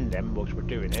anything in them whilst we're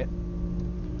doing it.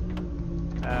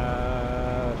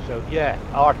 So yeah,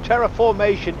 our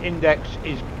terraformation index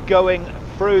is going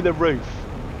through the roof.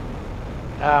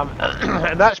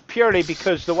 And that's purely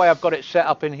because the way I've got it set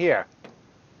up in here.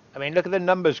 I mean, look at the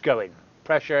numbers going.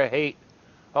 Pressure, heat,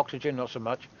 oxygen, not so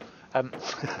much. I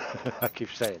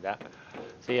keep saying that.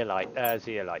 Zeolite,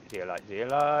 zeolite, zeolite,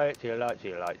 zeolite, zeolite,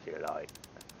 zeolite, zeolite.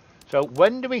 So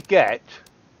when do we get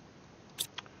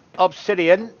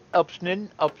obsidian, obsidium?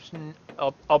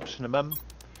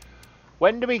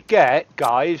 When do we get,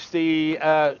 guys,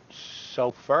 the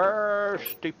sulfur,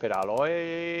 stupid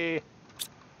alloy?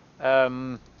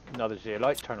 Another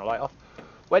zeolite, turn the light off.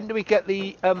 When do we get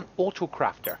the auto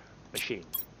crafter machine?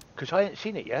 Because I ain't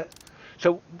seen it yet.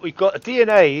 So we've got a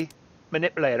DNA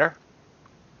manipulator.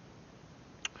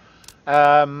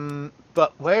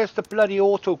 But where's the bloody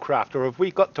auto crafter? Have we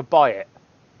got to buy it?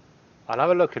 I'll have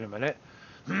a look in a minute.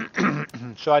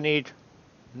 So I need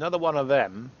another one of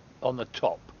them on the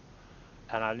top.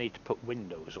 And I need to put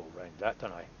windows all around that,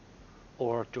 don't I?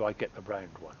 Or do I get the round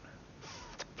one?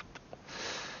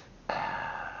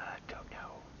 Don't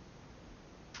know.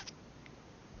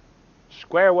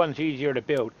 Square one's easier to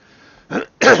build.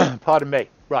 Pardon me.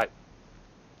 Right.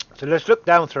 So let's look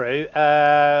down through.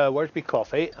 Where's my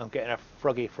coffee? I'm getting a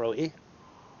froggy throaty.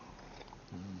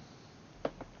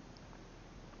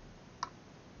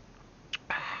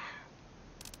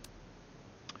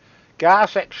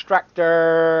 Gas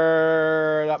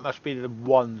extractor. That must be the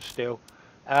one still.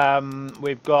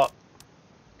 We've got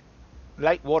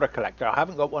lake water collector. I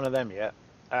haven't got one of them yet.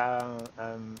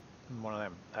 One of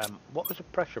them. What was the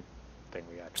pressure thing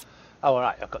we had? Oh, all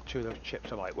right. I've got two of those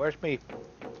chips. I'm like, where's me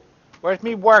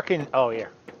working? Oh,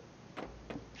 here.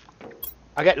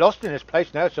 I get lost in this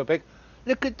place now. It's so big.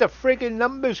 Look at the friggin'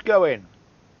 numbers going.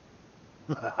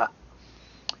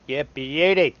 Yeah,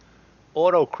 beauty.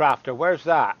 Auto crafter. Where's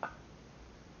that?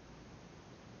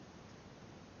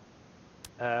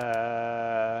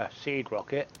 Seed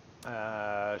rocket.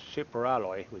 Super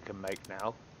alloy we can make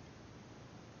now.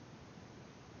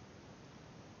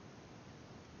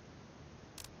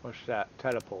 What's that?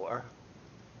 Teleporter.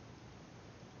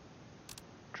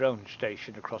 Drone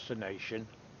station across the nation.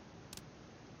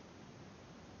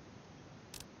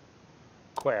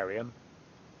 Aquarium.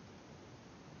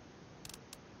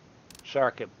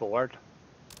 Circuit board.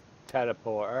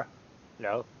 Teleporter.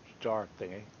 No, star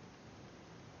thingy.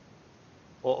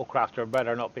 Autocrafter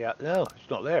better not be out. No, it's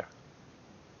not there.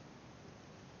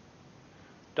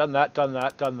 Done that, done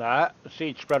that, done that.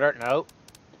 Seed spreader, no.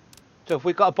 So if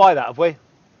we got to buy that, have we?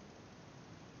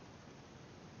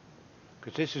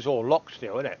 Because this is all locked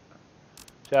still, isn't it?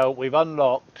 So we've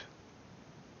unlocked.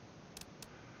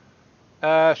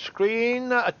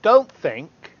 Screen. I don't think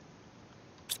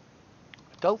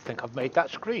I've made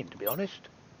that screen, to be honest.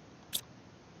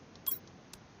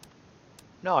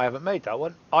 No, I haven't made that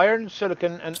one. Iron,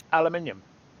 silicon, and aluminium.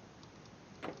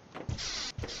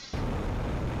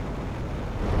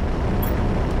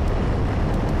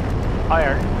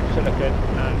 Iron, silicon,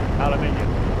 and aluminium.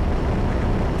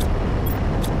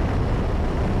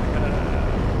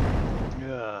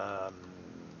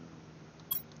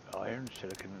 Iron,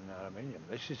 silicon, and aluminium.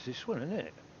 This is this one, isn't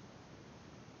it?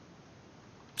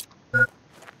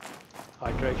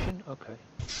 Hydration. Okay.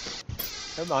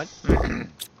 Never mind.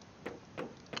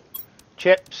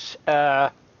 Chips.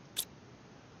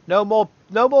 No more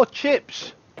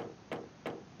chips.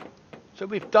 So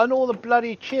we've done all the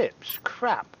bloody chips.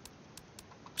 Crap.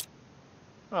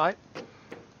 All right.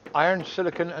 Iron,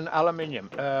 silicon, and aluminium.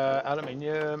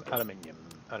 Aluminium.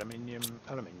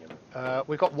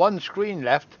 We've got one screen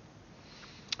left.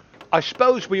 I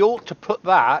suppose we ought to put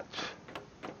that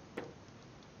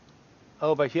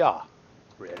over here,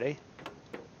 really.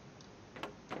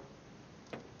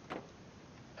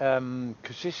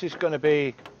 Because this is going to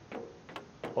be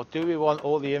Or do we want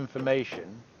all the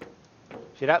information?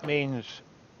 See, that means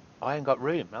I ain't got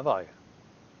room, have I?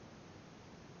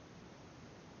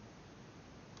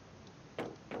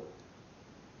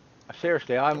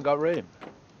 Seriously, I haven't got room.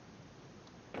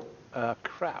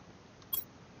 Crap.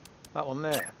 That one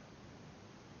there.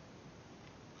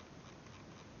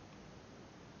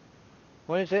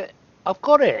 Where is it? I've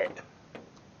got it.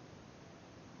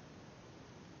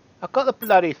 I've got the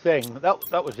bloody thing. That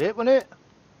was it, wasn't it?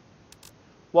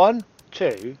 1,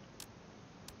 2.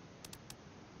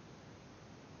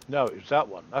 No, it was that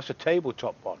one. That's a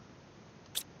tabletop one.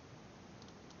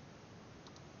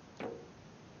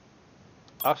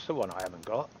 That's the one I haven't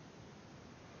got.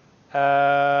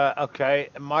 Okay,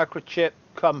 microchip,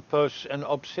 compass, and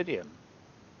obsidian.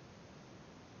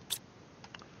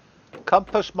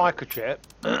 Compass, microchip.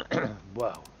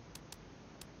 Wow.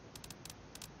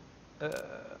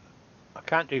 I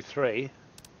can't do 3,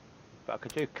 but I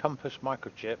could do compass,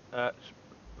 microchip. I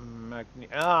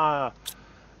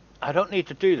don't need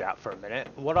to do that for a minute.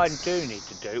 What I do need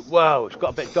to do... Whoa, it's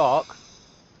got a bit dark.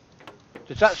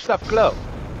 Does that stuff glow?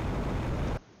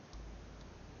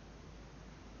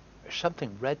 There's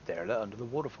something red there, look, under the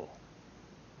waterfall.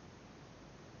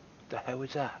 What the hell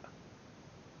is that?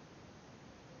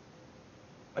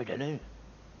 I don't know.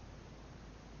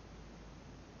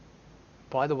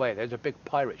 By the way, there's a big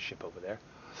pirate ship over there.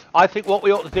 I think what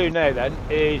we ought to do now then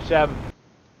is...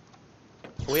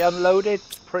 we unloaded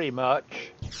pretty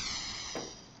much.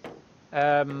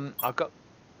 I've got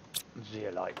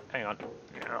zeolite. Hang on.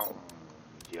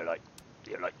 Zeolite.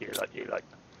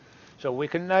 So we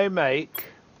can now make...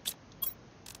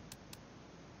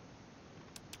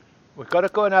 We've got to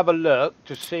go and have a look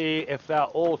to see if that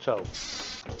auto...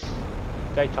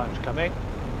 Daytime's coming.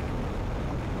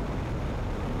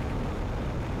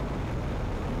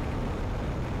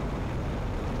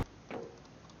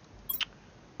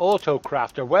 Auto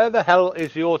crafter. Where the hell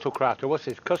is the auto crafter? What's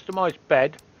this? Customized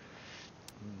bed.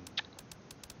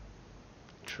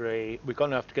 Tree. We're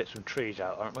going to have to get some trees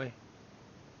out, aren't we?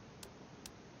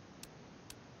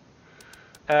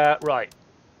 Right.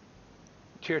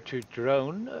 Tier 2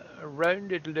 drone. A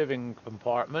rounded living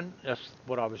compartment. That's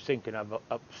what I was thinking of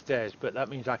upstairs, but that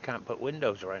means I can't put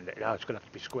windows around it. No, it's going to have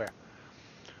to be square.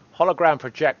 Hologram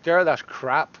projector. That's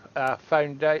crap.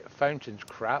 Fountain's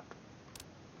crap.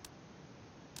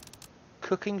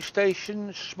 Cooking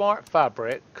station, smart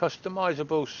fabric,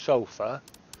 customizable sofa,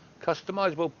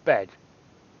 customizable bed.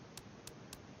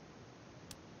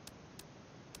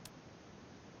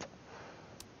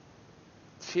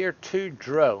 Tier 2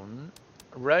 drone,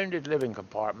 rounded living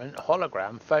compartment,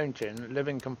 hologram, fountain,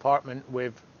 living compartment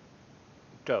with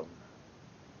dome.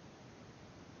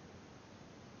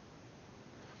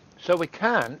 So we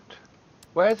can't.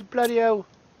 Where's the bloody hell?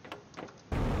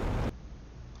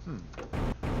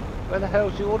 Where the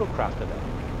hell's the autocrafter then?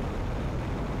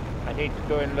 I need to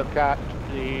go and look at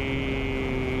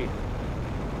the...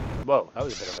 Whoa, that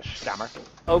was a bit of a stammer.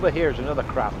 Over here's another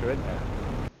crafter in there.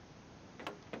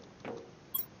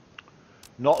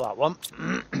 Not that one.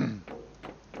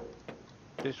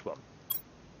 This one.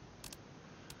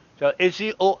 So is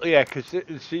he... Oh, yeah, because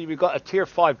see, we've got a tier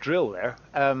 5 drill there.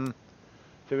 So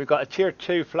we've got a tier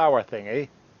 2 flower thingy.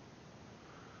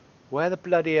 Where the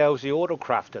bloody hell's the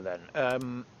autocrafter then?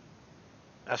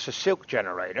 That's a silk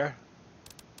generator.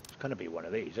 It's going to be one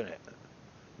of these, isn't it?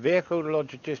 Vehicle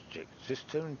logistics.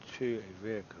 System to a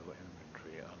vehicle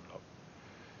inventory unlock.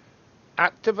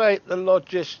 Activate the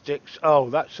logistics.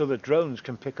 Oh, that's so the drones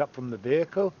can pick up from the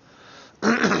vehicle.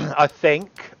 I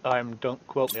think. Don't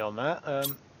quote me on that.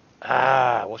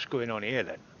 What's going on here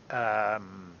then? Well,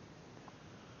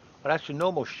 that's the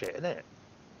normal shit, isn't it?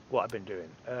 What I've been doing.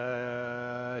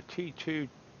 T2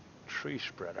 tree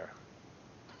spreader.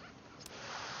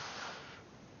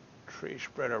 Tree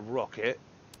spreader rocket.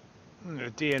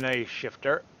 DNA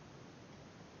shifter.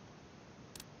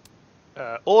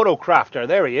 Auto crafter,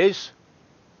 there he is.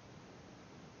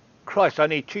 Christ, I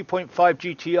need 2.5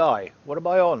 GTI. What am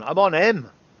I on? I'm on M.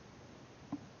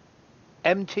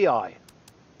 MTI.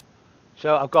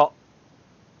 So I've got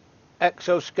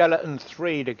exoskeleton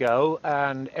 3 to go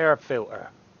and air filter.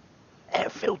 Air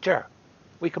filter.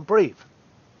 We can breathe.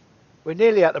 We're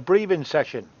nearly at the breathing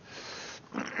session.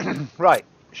 Right,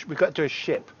 we got to a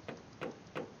ship.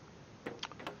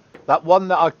 That one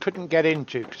that I couldn't get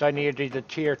into because I needed a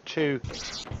tier 2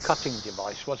 cutting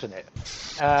device, wasn't it?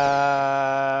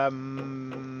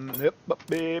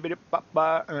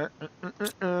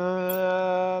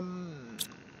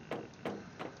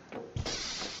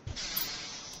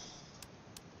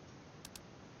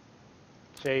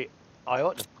 See, I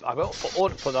ought to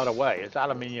put that away. It's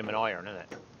aluminium and iron, isn't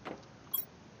it?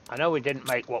 I know we didn't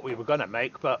make what we were going to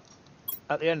make, but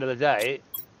at the end of the day,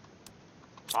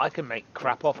 I can make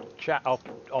crap off chat off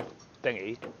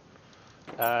thingy.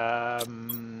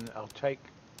 I'll take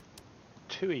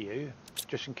 2 of you,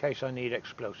 just in case I need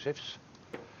explosives.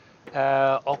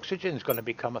 Oxygen's going to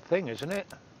become a thing, isn't it?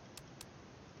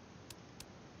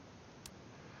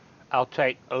 I'll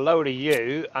take a load of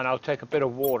you, and I'll take a bit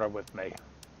of water with me.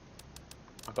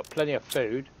 I've got plenty of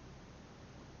food.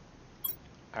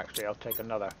 Actually, I'll take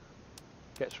another.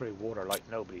 Gets through water like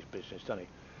nobody's business, doesn't he?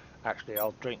 Actually,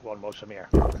 I'll drink one whilst I'm here.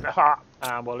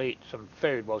 And we'll eat some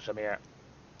food whilst I'm here.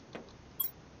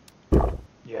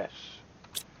 Yes.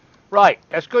 Right,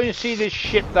 let's go and see this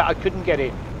ship that I couldn't get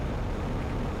in.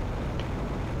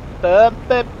 Because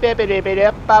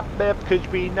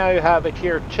we now have a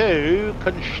tier 2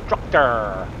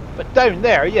 constructor. But down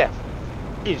there, yeah.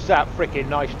 Is that freaking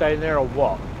nice down there or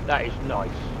what? That is nice.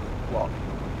 What?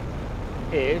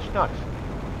 It is nice.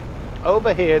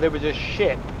 Over here there was a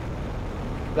ship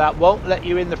that won't let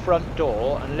you in the front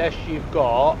door unless you've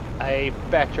got a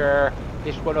better,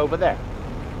 this one over there.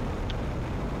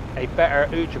 A better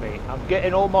Ujimi. I'm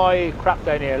getting all my crap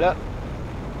down here, look.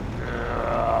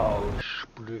 Oh,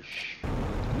 sploosh.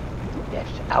 Yes,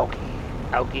 algae.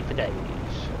 Algae for days.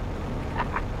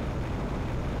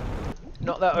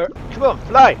 Not that come on,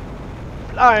 fly!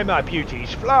 Fly, my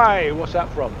beauties, fly! What's that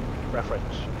from?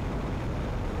 Reference.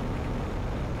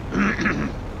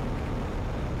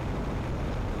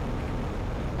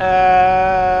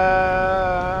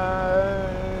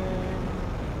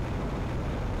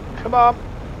 Come on.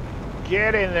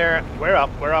 Get in there. We're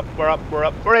up, we're up, we're up, we're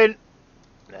up, we're in.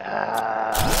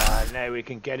 Now we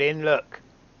can get in, look.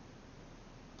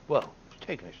 Whoa, it's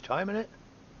taking its time, isn't it?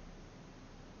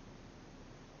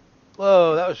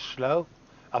 Whoa, that was slow.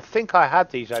 I think I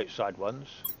had these outside ones.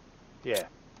 Yeah.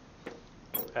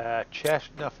 Chest,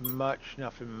 nothing much,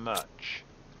 nothing much.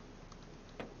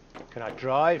 Can I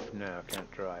drive? No, I can't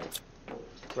drive.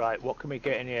 Right, what can we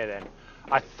get in here then?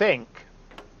 I think...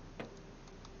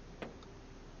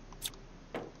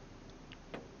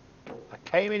 I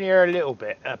came in here a little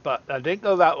bit, but I didn't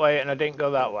go that way and I didn't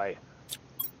go that way.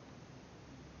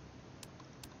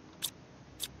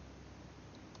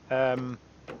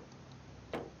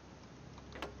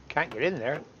 Can't get in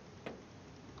there.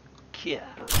 Yeah.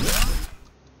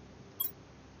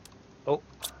 Oh,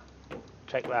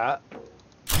 take that.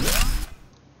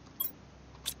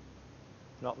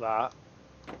 Not that.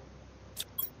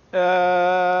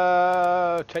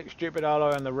 Take stupid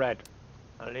alloy and the red.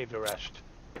 I'll leave the rest.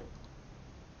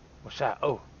 What's that?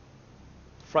 Oh,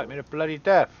 fright me to bloody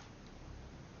death.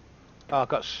 Oh, I've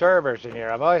got servers in here,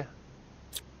 have I?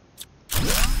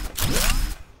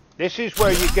 This is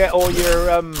where you get all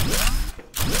your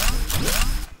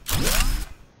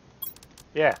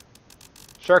yeah,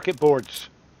 circuit boards.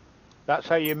 That's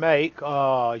how you make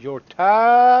your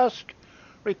task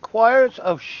requires,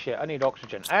 oh shit, I need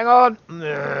oxygen. Hang on.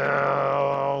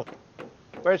 No.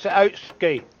 Where's the out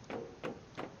ski?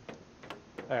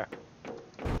 There.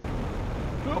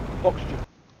 Oh, oxygen.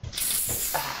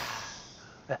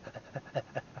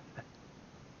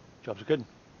 Job's good.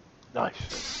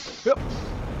 Nice. Yep.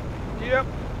 Yep.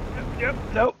 Yep.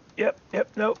 No. Yep. Yep.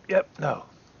 No. Yep. No.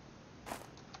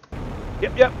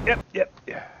 Yep. Yep. Yep. Yep.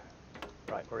 Yeah.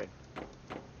 Right, we're in.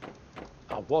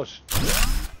 I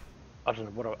don't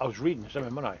know what I was reading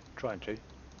something, wasn't I? Trying to.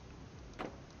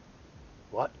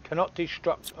 What? Cannot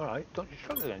destruct. Alright, don't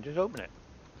destruct it then, just open it.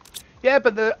 Yeah,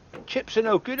 but the chips are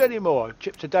no good anymore.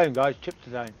 Chips are down, guys. Chips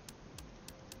are down.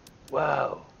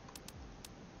 Wow.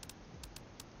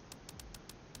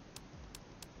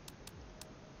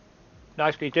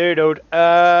 Nicely doodled.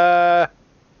 Well,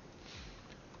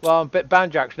 I'm a bit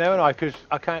banjaxed now, aren't I? Because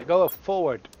I can't go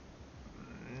forward.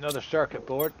 Another circuit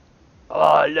board.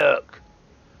 Oh, look.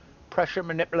 Pressure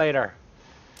manipulator.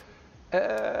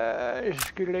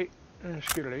 Skiddly.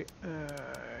 Skiddly.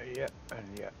 Yep,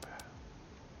 and yep.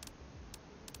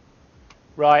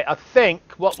 Right, I think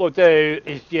what we'll do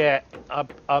is, yeah, I'm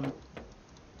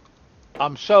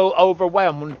so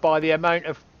overwhelmed by the amount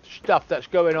of stuff that's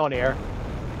going on here.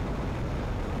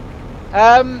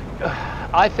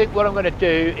 I think what I'm going to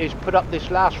do is put up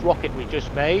this last rocket we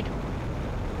just made.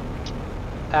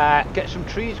 Get some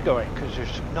trees going, because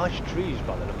there's some nice trees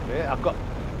by the look of it. I've got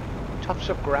tufts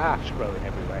of grass growing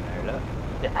everywhere now, look.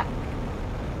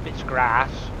 It's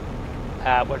grass.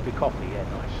 Where's my coffee? Yeah,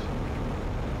 nice.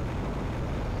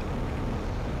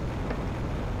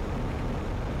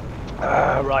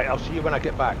 Right, I'll see you when I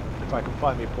get back, if I can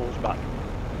find me Paul's back.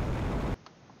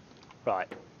 Right.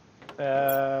 I've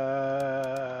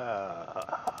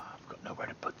got nowhere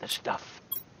to put this stuff.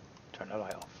 Turn the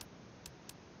light off.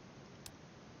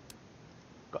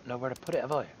 Got nowhere to put it,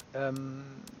 have I? That's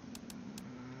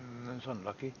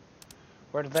unlucky.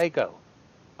 Where did they go?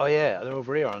 Oh yeah, they're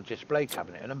over here on a display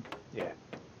cabinet in them. Yeah.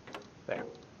 There.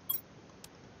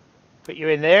 Put you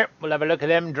in there. We'll have a look at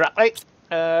them directly.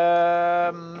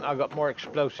 I got more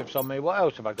explosives on me. What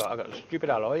else have I got? I got a stupid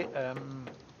alloy.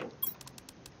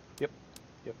 Yep.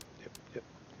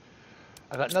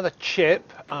 I got another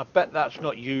chip. I bet that's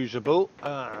not usable.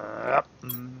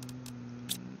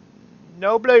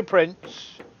 No blueprints.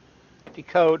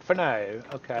 Decode for now.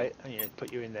 Okay, I need to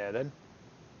put you in there then.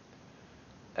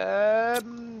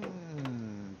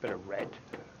 Bit of red.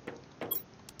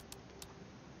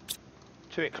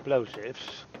 2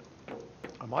 explosives.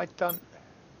 Am I done?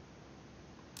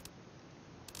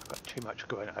 I've got too much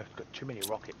going on. I've got too many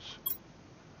rockets.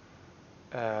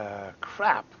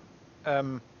 Crap.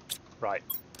 Right.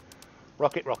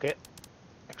 Rocket.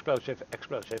 Explosives.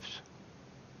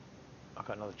 I've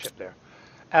got another chip there.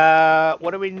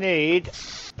 What do we need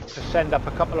to send up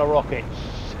a couple of rockets?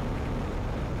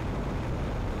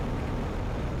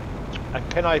 And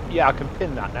can I? Yeah, I can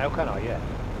pin that now, can I? Yeah.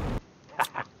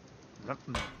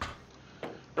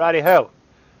 Righty ho.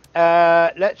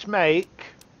 Let's make.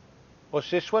 What's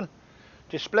this one?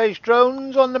 Displays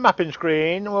drones on the mapping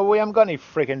screen. Well, we haven't got any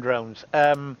freaking drones.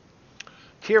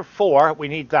 Tier 4, we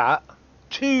need that.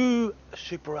 2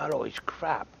 super alloys.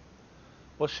 Crap.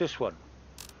 What's this one?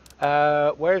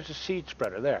 Where's the seed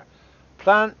spreader? There.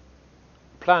 Plant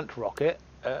rocket.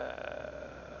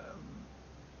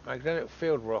 Magnetic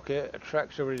field rocket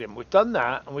attracts iridium. We've done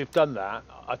that, and we've done that.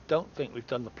 I don't think we've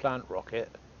done the plant rocket.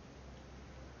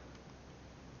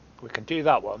 We can do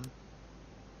that one.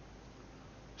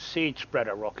 Seed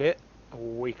spreader rocket.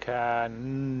 We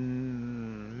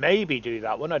can maybe do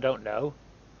that one. I don't know.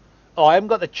 Oh, I haven't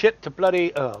got the chip to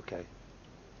bloody. Oh, okay.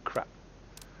 Crap.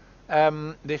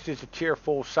 This is a tier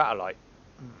 4 satellite.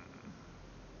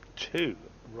 2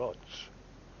 rods.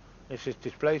 This is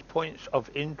displays points of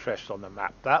interest on the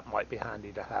map. That might be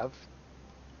handy to have.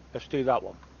 Let's do that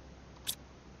one.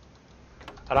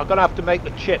 And I'm going to have to make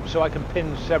the chip so I can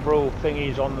pin several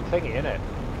thingies on the thingy, innit?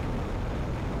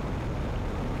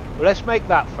 Well, let's make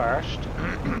that first.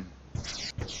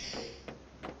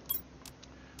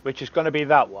 Which is going to be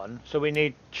that one. So we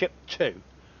need chip 2.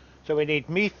 So we need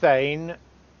methane.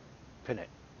 Pin it.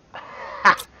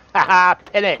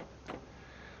 Pin it.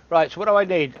 Right, so what do I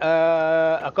need?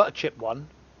 I've got a chip 1.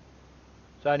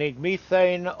 So I need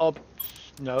methane, that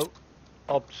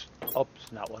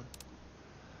one.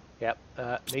 Yep,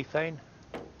 methane.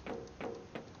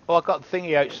 Oh, I've got the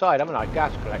thingy outside, haven't I?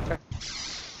 Gas collector.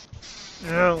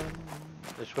 No.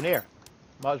 This one here.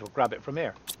 Might as well grab it from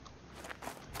here.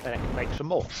 Then I can make some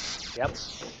more. Yep.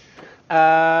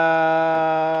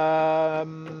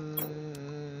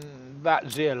 That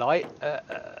zeolite.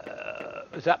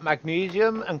 Is that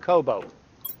magnesium and cobalt?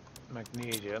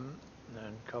 Magnesium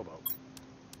and cobalt.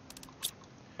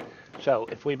 So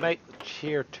if we make the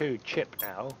tier 2 chip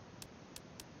now.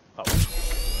 Oh.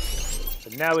 So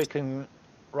now we can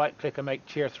right click and make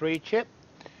tier 3 chip.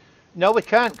 No, we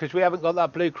can't because we haven't got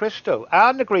that blue crystal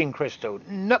and the green crystal.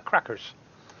 Nutcrackers.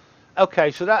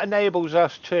 Okay, so that enables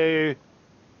us to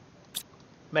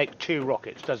make 2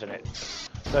 rockets, doesn't it?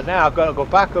 So now I've got to go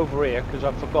back over here because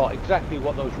I forgot exactly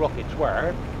what those rockets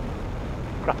were.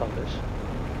 Crap on this.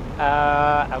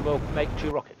 And we'll make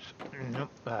 2 rockets.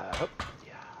 Yeah.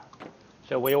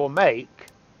 So we will make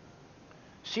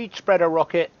seed spreader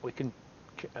rocket. We can.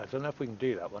 I don't know if we can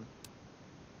do that one.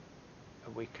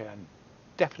 We can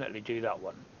definitely do that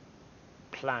one.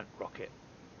 Plant rocket.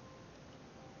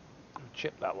 We'll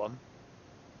chip that one.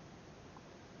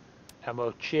 And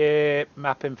we'll chip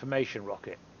map information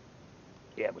rocket.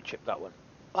 Yeah, we'll chip that one.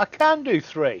 I can do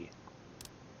 3.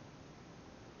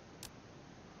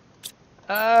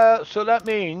 So that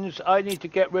means I need to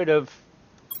get rid of...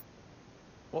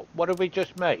 What did we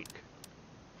just make?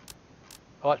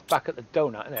 Oh, it's back at the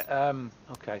donut, isn't it?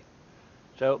 Okay.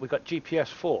 So we got GPS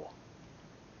 4.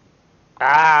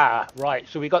 Ah, right.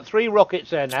 So we got 3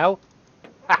 rockets there now.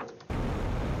 Ha!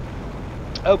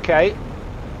 Okay.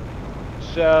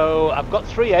 So I've got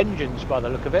 3 engines by the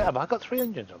look of it. Have I got 3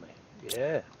 engines on me?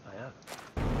 Yeah, I have.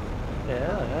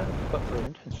 Yeah, I have. I've got 3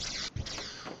 engines.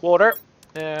 Water.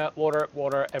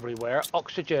 Water everywhere.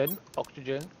 Oxygen.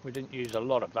 We didn't use a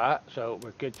lot of that, so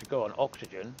we're good to go on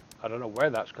oxygen. I don't know where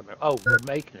that's coming. Oh, we're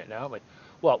making it now, aren't we?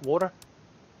 What, water?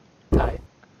 Aye.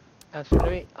 Answer to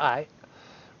me? Aye.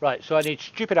 Right, so I need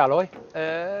stupid alloy.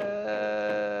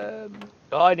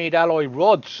 I need alloy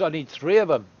rods. I need 3 of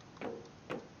them.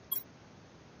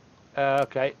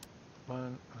 Okay.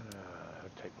 I'll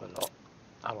take a lot.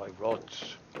 Alloy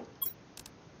rods.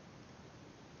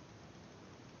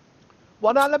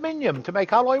 1 aluminium to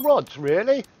make alloy rods,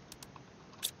 really?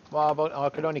 Well, I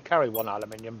could only carry 1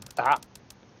 aluminium. Ah.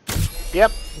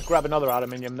 Yep, grab another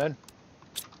aluminium then.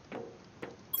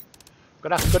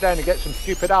 Gonna have to go down and get some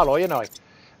stupid alloy, ain't I?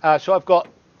 So have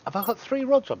I got 3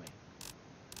 rods on me?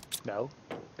 No.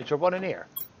 Is there 1 in here?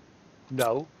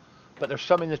 No. But there's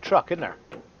some in the truck, isn't there?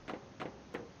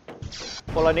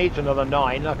 All I need is another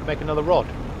 9 and I can make another rod.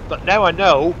 But now I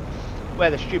know where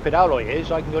the stupid alloy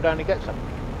is, I can go down and get some.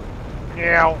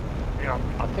 Yeah.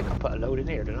 I think I put a load in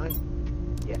here, didn't I?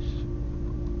 Yes.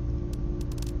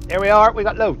 Here we are, we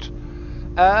got loads.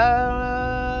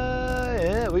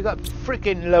 Yeah, we got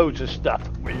freaking loads of stuff.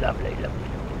 Lovely.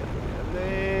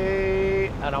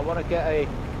 And I want to get a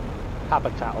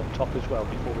habitat on top as well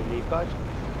before we leave, guys.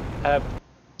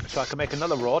 So I can make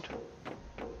another rod.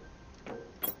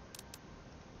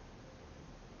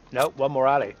 No, 1 more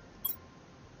alley.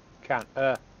 Can't.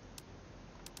 Another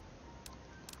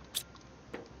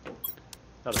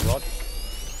rod.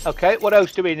 Okay, what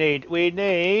else do we need? We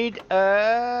need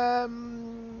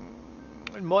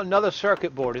another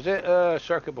circuit board. Is it?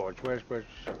 Circuit boards. Where's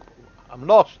I'm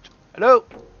lost. Hello.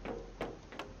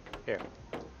 Here.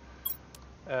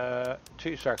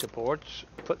 2 circuit boards.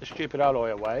 Put the stupid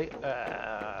alloy away.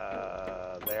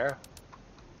 There.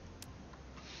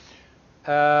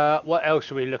 What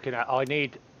else are we looking at? I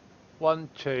need 1,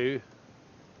 2.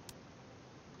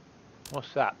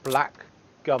 What's that? Black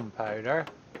gunpowder.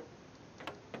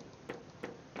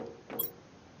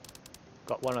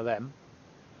 Got 1 of them.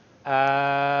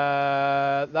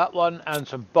 That one and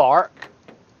some bark.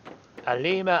 A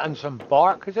lima and some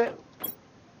bark, is it?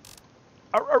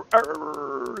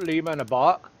 Lima and a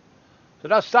bark. So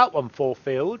that's that one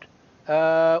fulfilled.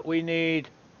 We need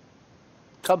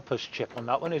compass chip on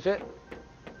that one, is it?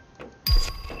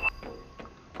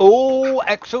 Oh,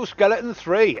 exoskeleton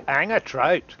 3. Hang a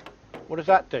trout. What does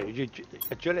that do?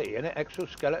 Agility, innit?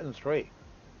 Exoskeleton 3.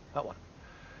 That one.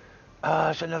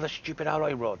 It's another stupid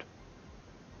alloy rod.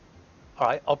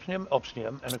 Alright,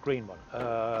 obsidian, and a green one.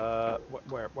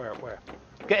 Where?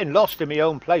 Getting lost in my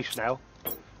own place now.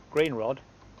 Green rod.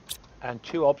 And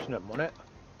 2 obsidian, wasn't it?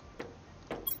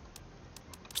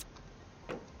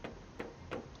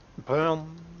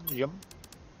 Boom. Yum.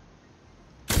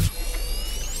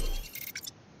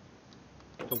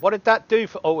 So what did that do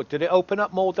for... Oh, did it open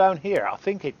up more down here? I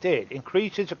think it did.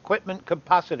 Increases equipment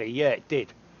capacity. Yeah, it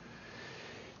did.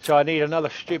 So I need another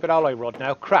stupid alloy rod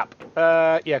now. Crap.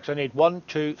 Yeah, because I need 1,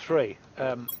 2, 3.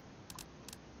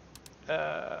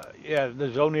 Yeah,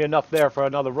 there's only enough there for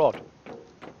another rod.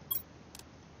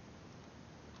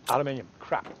 Aluminium.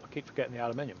 Crap. I keep forgetting the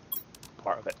aluminium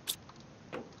part of it.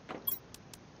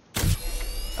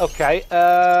 Okay,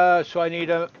 so I need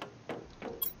a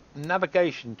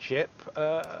navigation chip.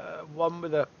 1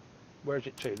 with a... Where's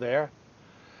it to? There.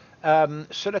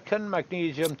 Silicon,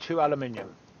 magnesium, 2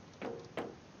 aluminium.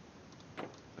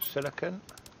 Silicon,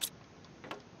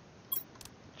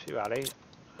 2 alley,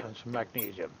 and some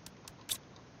magnesium.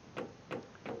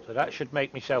 So that should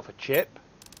make myself a chip.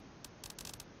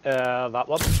 That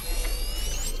one.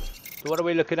 So what are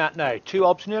we looking at now? 2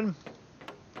 obsidian.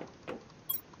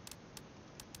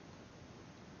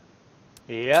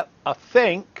 Yep, I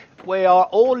think we are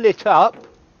all lit up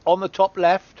on the top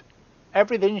left.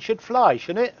 Everything should fly,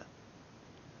 shouldn't it?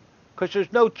 Because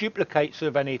there's no duplicates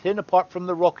of anything apart from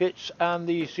the rockets and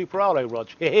the super alloy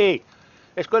rods. Hey,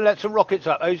 let's go and let some rockets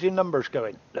up. How's your numbers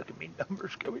going? Look at me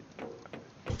numbers going.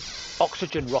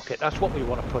 Oxygen rocket, that's what we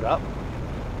want to put up.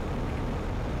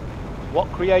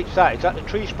 What creates that? Is that the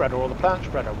tree spreader or the plant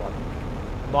spreader one?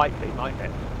 Might be, mightn't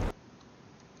it?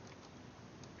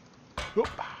 Oop.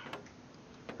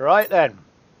 Right then.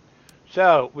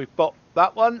 So we've got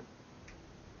that one.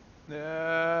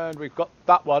 And we've got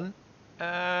that one.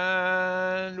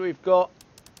 And we've got,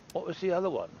 what was the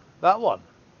other one? That one.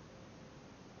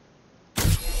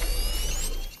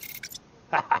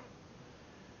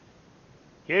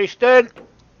 Houston,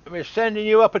 we're sending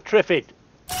you up a Triffid.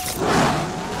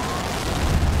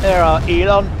 There are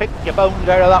Elon, pick your bones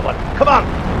out of that one. Come on,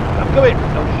 I'm going.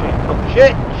 Oh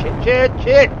shit.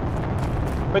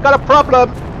 We got a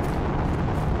problem.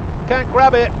 Can't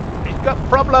grab it. He's got a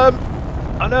problem.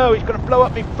 I know, he's going to blow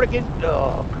up me friggin'...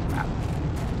 Oh, crap.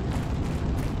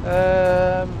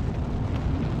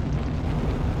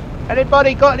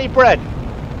 Anybody got any bread?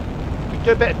 We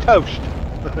do a bit of toast.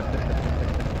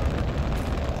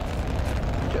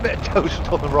 Do a bit of toast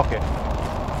on the rocket.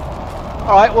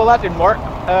 Alright, well that didn't work.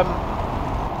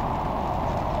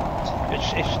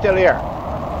 It's still here.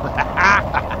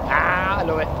 I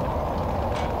love it.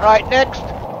 Alright, next.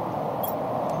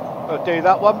 We'll do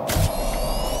that one.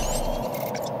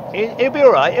 It'll be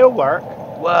alright, it'll work.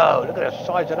 Whoa, look at the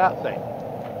size of that thing.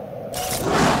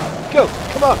 Go,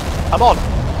 come on. I'm on.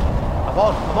 I'm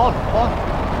on, I'm on, I'm on.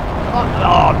 I'm on.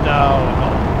 Oh no, I'm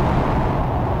not.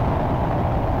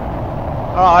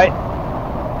 Alright.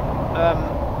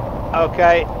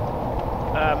 Okay.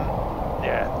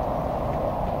 Yeah.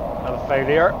 Another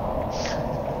failure.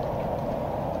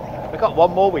 We got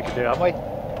one more we can do, haven't we?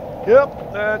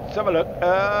 Yep, let's have a look.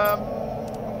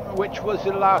 Which was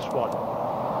the last one?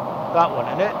 That one,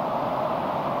 isn't it?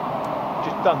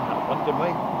 Just done that one, didn't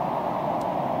we?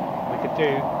 We could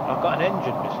do... I've got an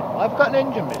engine missing. I've got an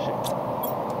engine missing.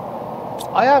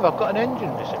 I have, I've got an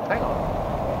engine missing. Hang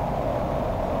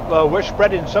on. Well, we're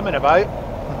spreading something about.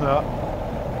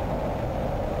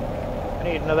 I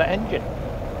need another engine.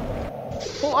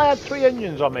 Thought I had 3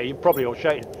 engines on me. You're probably all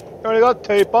shouting. You only got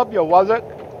 2, Bob, you was it?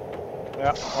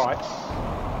 Yeah, alright.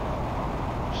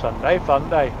 Sunday, fun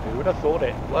day. Who would have thought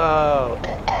it? Whoa.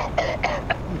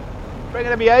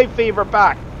 Bringing me hay fever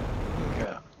back.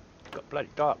 Yeah. It's got bloody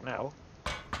dark now.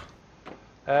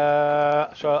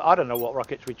 So I don't know what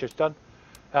rockets we just done.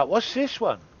 What's this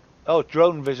one? Oh,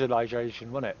 drone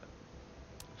visualization, wasn't it?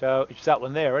 So it's that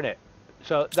one there, isn't it?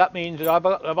 So that means that have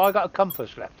I got a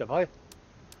compass left, have I?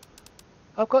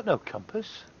 I've got no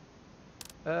compass.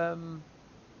 Have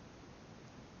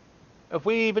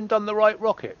we even done the right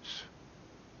rockets?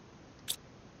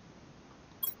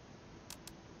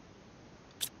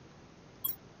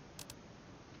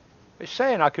 It's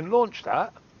saying I can launch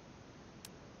that.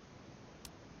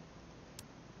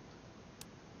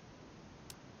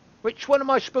 Which one am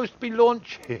I supposed to be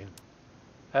launching?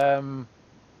 What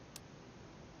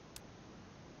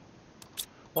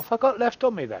have I got left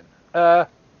on me then? I'm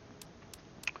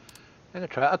gonna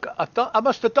try. I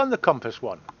must have done the compass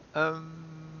one. So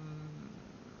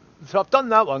I've done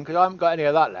that one because I haven't got any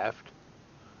of that left.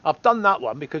 I've done that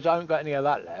one because I haven't got any of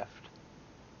that left.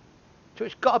 So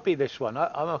it's got to be this one.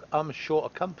 I'm short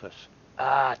of compass.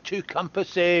 Ah, 2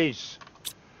 compasses.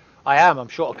 I'm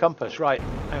short of compass. Right,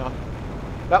 hang on.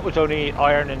 That was only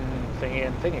iron and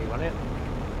thingy, wasn't it?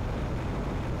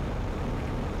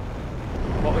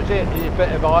 What was it? A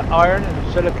bit of iron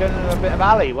and silicon and a bit of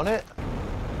alley, wasn't it?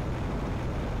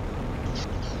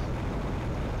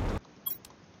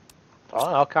 I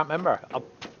don't know, I can't remember.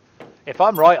 If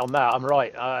I'm right on that, I'm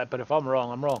right. But if I'm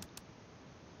wrong, I'm wrong.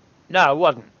 No, it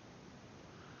wasn't.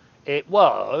 It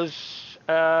was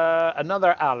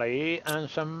another alley and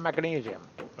some magnesium.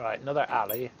 Right, another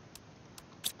alley.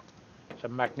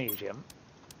 Some magnesium.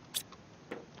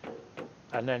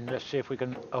 And then let's see if we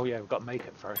can... Oh yeah, we've got to make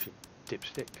it first, you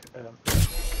dipstick.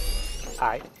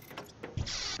 Aye.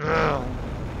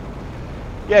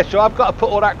 Yeah, so I've got to put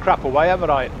all that crap away, haven't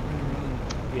I?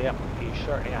 Yeah, you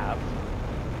certainly have.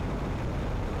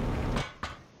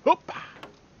 Whoop!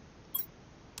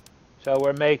 So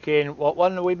we're making... What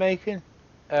one are we making?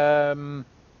 That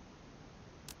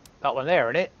one there,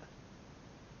 isn't it?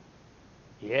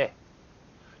 Yeah.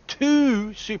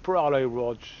 2 super alloy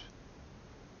rods.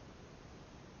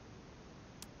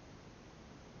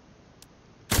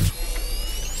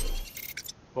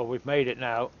 Well, we've made it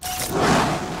now.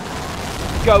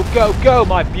 Go, go, go,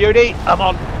 my beauty! I'm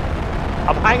on.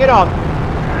 I'm hanging on.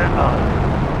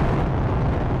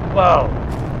 Whoa.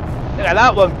 Look at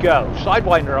that one go.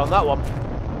 Sidewinder on that one.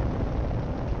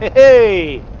 Hey,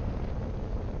 hey.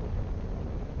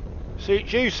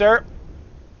 Suits you, sir.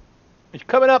 It's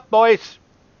coming up, boys.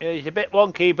 It's a bit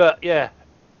wonky, but yeah.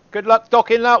 Good luck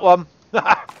docking that one.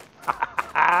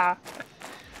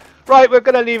 Right, we're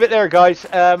going to leave it there, guys.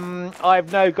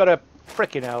 I've now got to...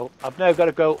 Frickin' hell. I've now got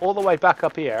to go all the way back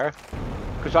up here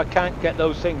because I can't get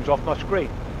those things off my screen.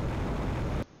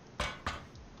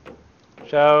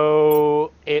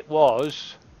 So it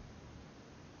was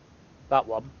that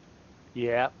one.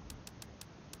 Yeah.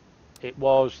 It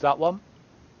was that one.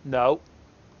 No.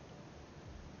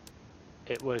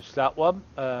 It was that one.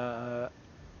 No.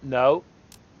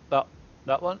 That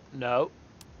one. No.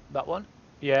 That one.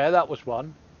 Yeah, that was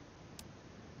one.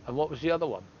 And what was the other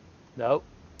one? No.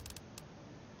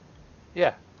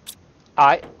 Yeah.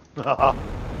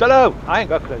 Dunno. I ain't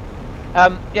got a clue.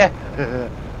 Yeah.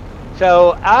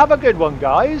 So have a good one,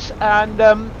 guys. And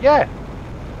yeah.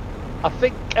 I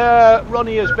think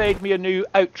Ronnie has made me a new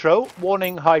outro.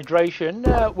 Warning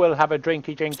hydration. We'll have a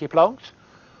drinky plonks.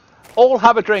 All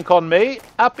have a drink on me.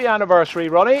 Happy anniversary,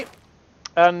 Ronnie.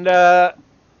 And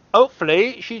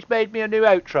hopefully she's made me a new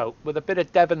outro with a bit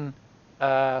of Devon.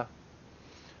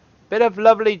 Bit of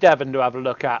lovely Devon to have a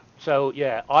look at. So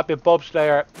yeah, I've been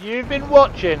BobSlayer. You've been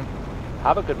watching.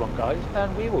 Have a good one, guys,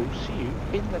 and we will see you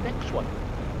in the next one.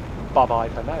 Bye bye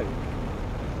for now.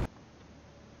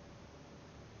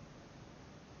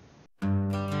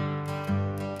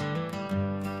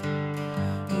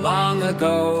 Long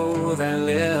ago there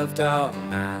lived a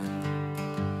man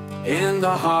in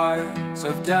the heart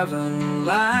of Devon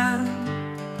land,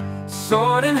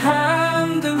 sword in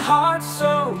hand and heart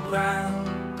so grand.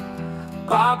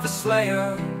 Bob the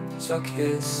Slayer took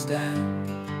his stand.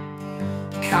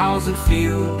 Cows and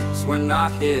fields were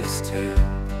not his tale.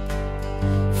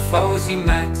 Foes he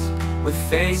met with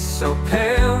face so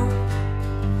pale.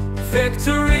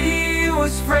 Victory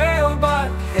was frail but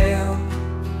hail.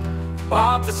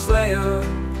 Bob the Slayer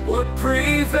would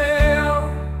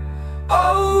prevail.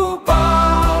 Oh,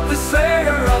 Bob the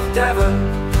Slayer of Devon,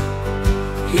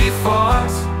 he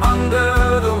fought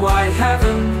under the white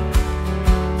heaven.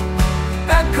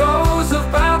 Echoes of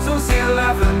battles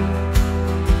 11.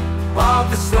 Bob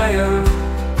the Slayer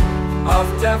of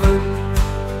Devon.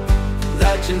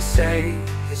 Legends say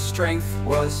his strength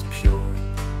was pure.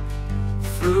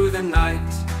 Through the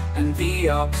night and the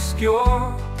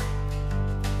obscure,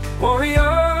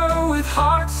 warrior with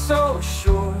heart so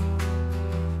sure,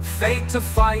 fate to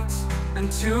fight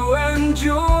and to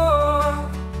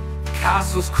endure.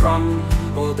 Castles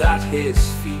crumbled at his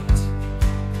feet,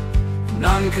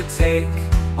 none could take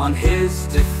on his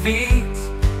defeat.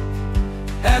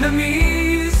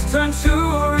 Enemies turned to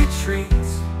retreat,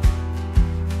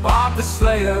 Bob the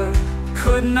Slayer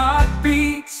could not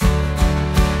beat.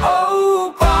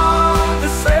 Oh, Bob the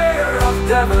Slayer of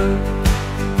Devon,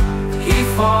 he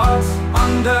fought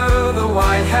under the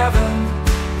white heaven.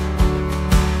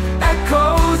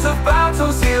 Echoes of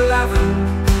battles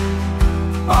 11.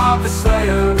 Bob the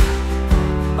Slayer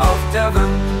of Devon.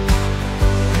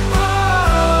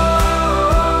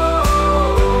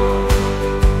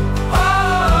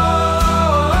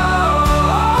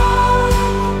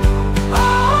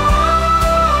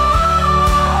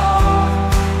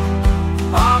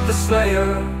 Bob the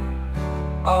Slayer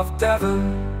of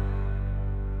Devon.